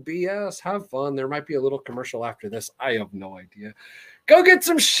end of the BS. Have fun. There might be a little commercial after this. I have no idea. Go get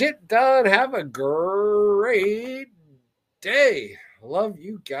some shit done. Have a great day. Love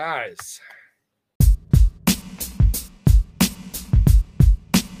you guys.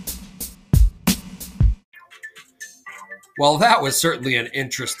 Well, that was certainly an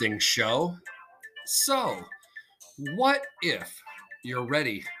interesting show. So, what if you're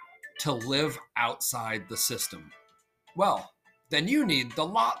ready to live outside the system? Well, then you need the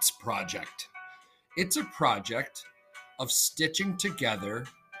Lots Project. It's a project of stitching together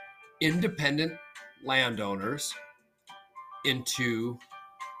independent landowners into,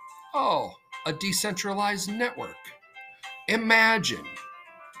 a decentralized network. Imagine,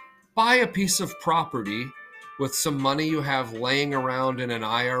 buy a piece of property with some money you have laying around in an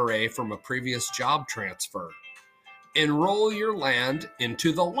IRA from a previous job transfer. Enroll your land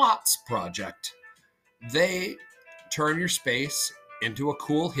into the Lots Project. They turn your space into a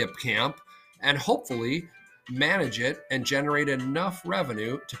cool hip camp and hopefully manage it and generate enough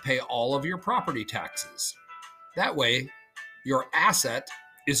revenue to pay all of your property taxes. That way, your asset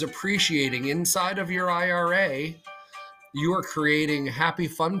is appreciating inside of your IRA. You are creating happy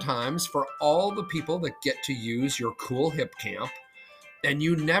fun times for all the people that get to use your cool hip camp, and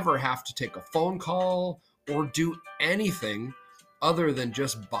you never have to take a phone call or do anything other than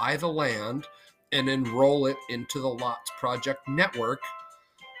just buy the land and enroll it into the Lots Project network,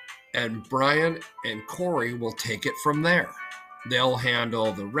 and Brian and Corey will take it from there. They'll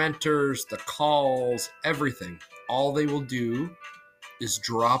handle the renters, the calls, everything. All they will do is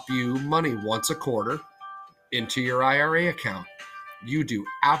drop you money once a quarter into your IRA account. you do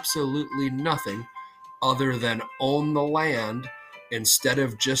absolutely nothing other than own the land instead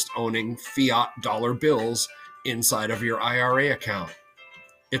of just owning fiat dollar bills inside of your IRA account.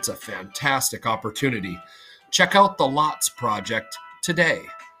 It's a fantastic opportunity. Check out the Lots Project today.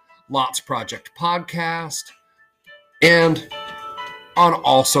 Lots Project podcast, and on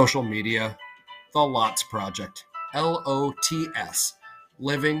all social media, the Lots Project, LOTS,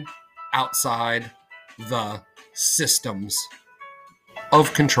 living outside the systems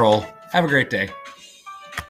of control. Have a great day.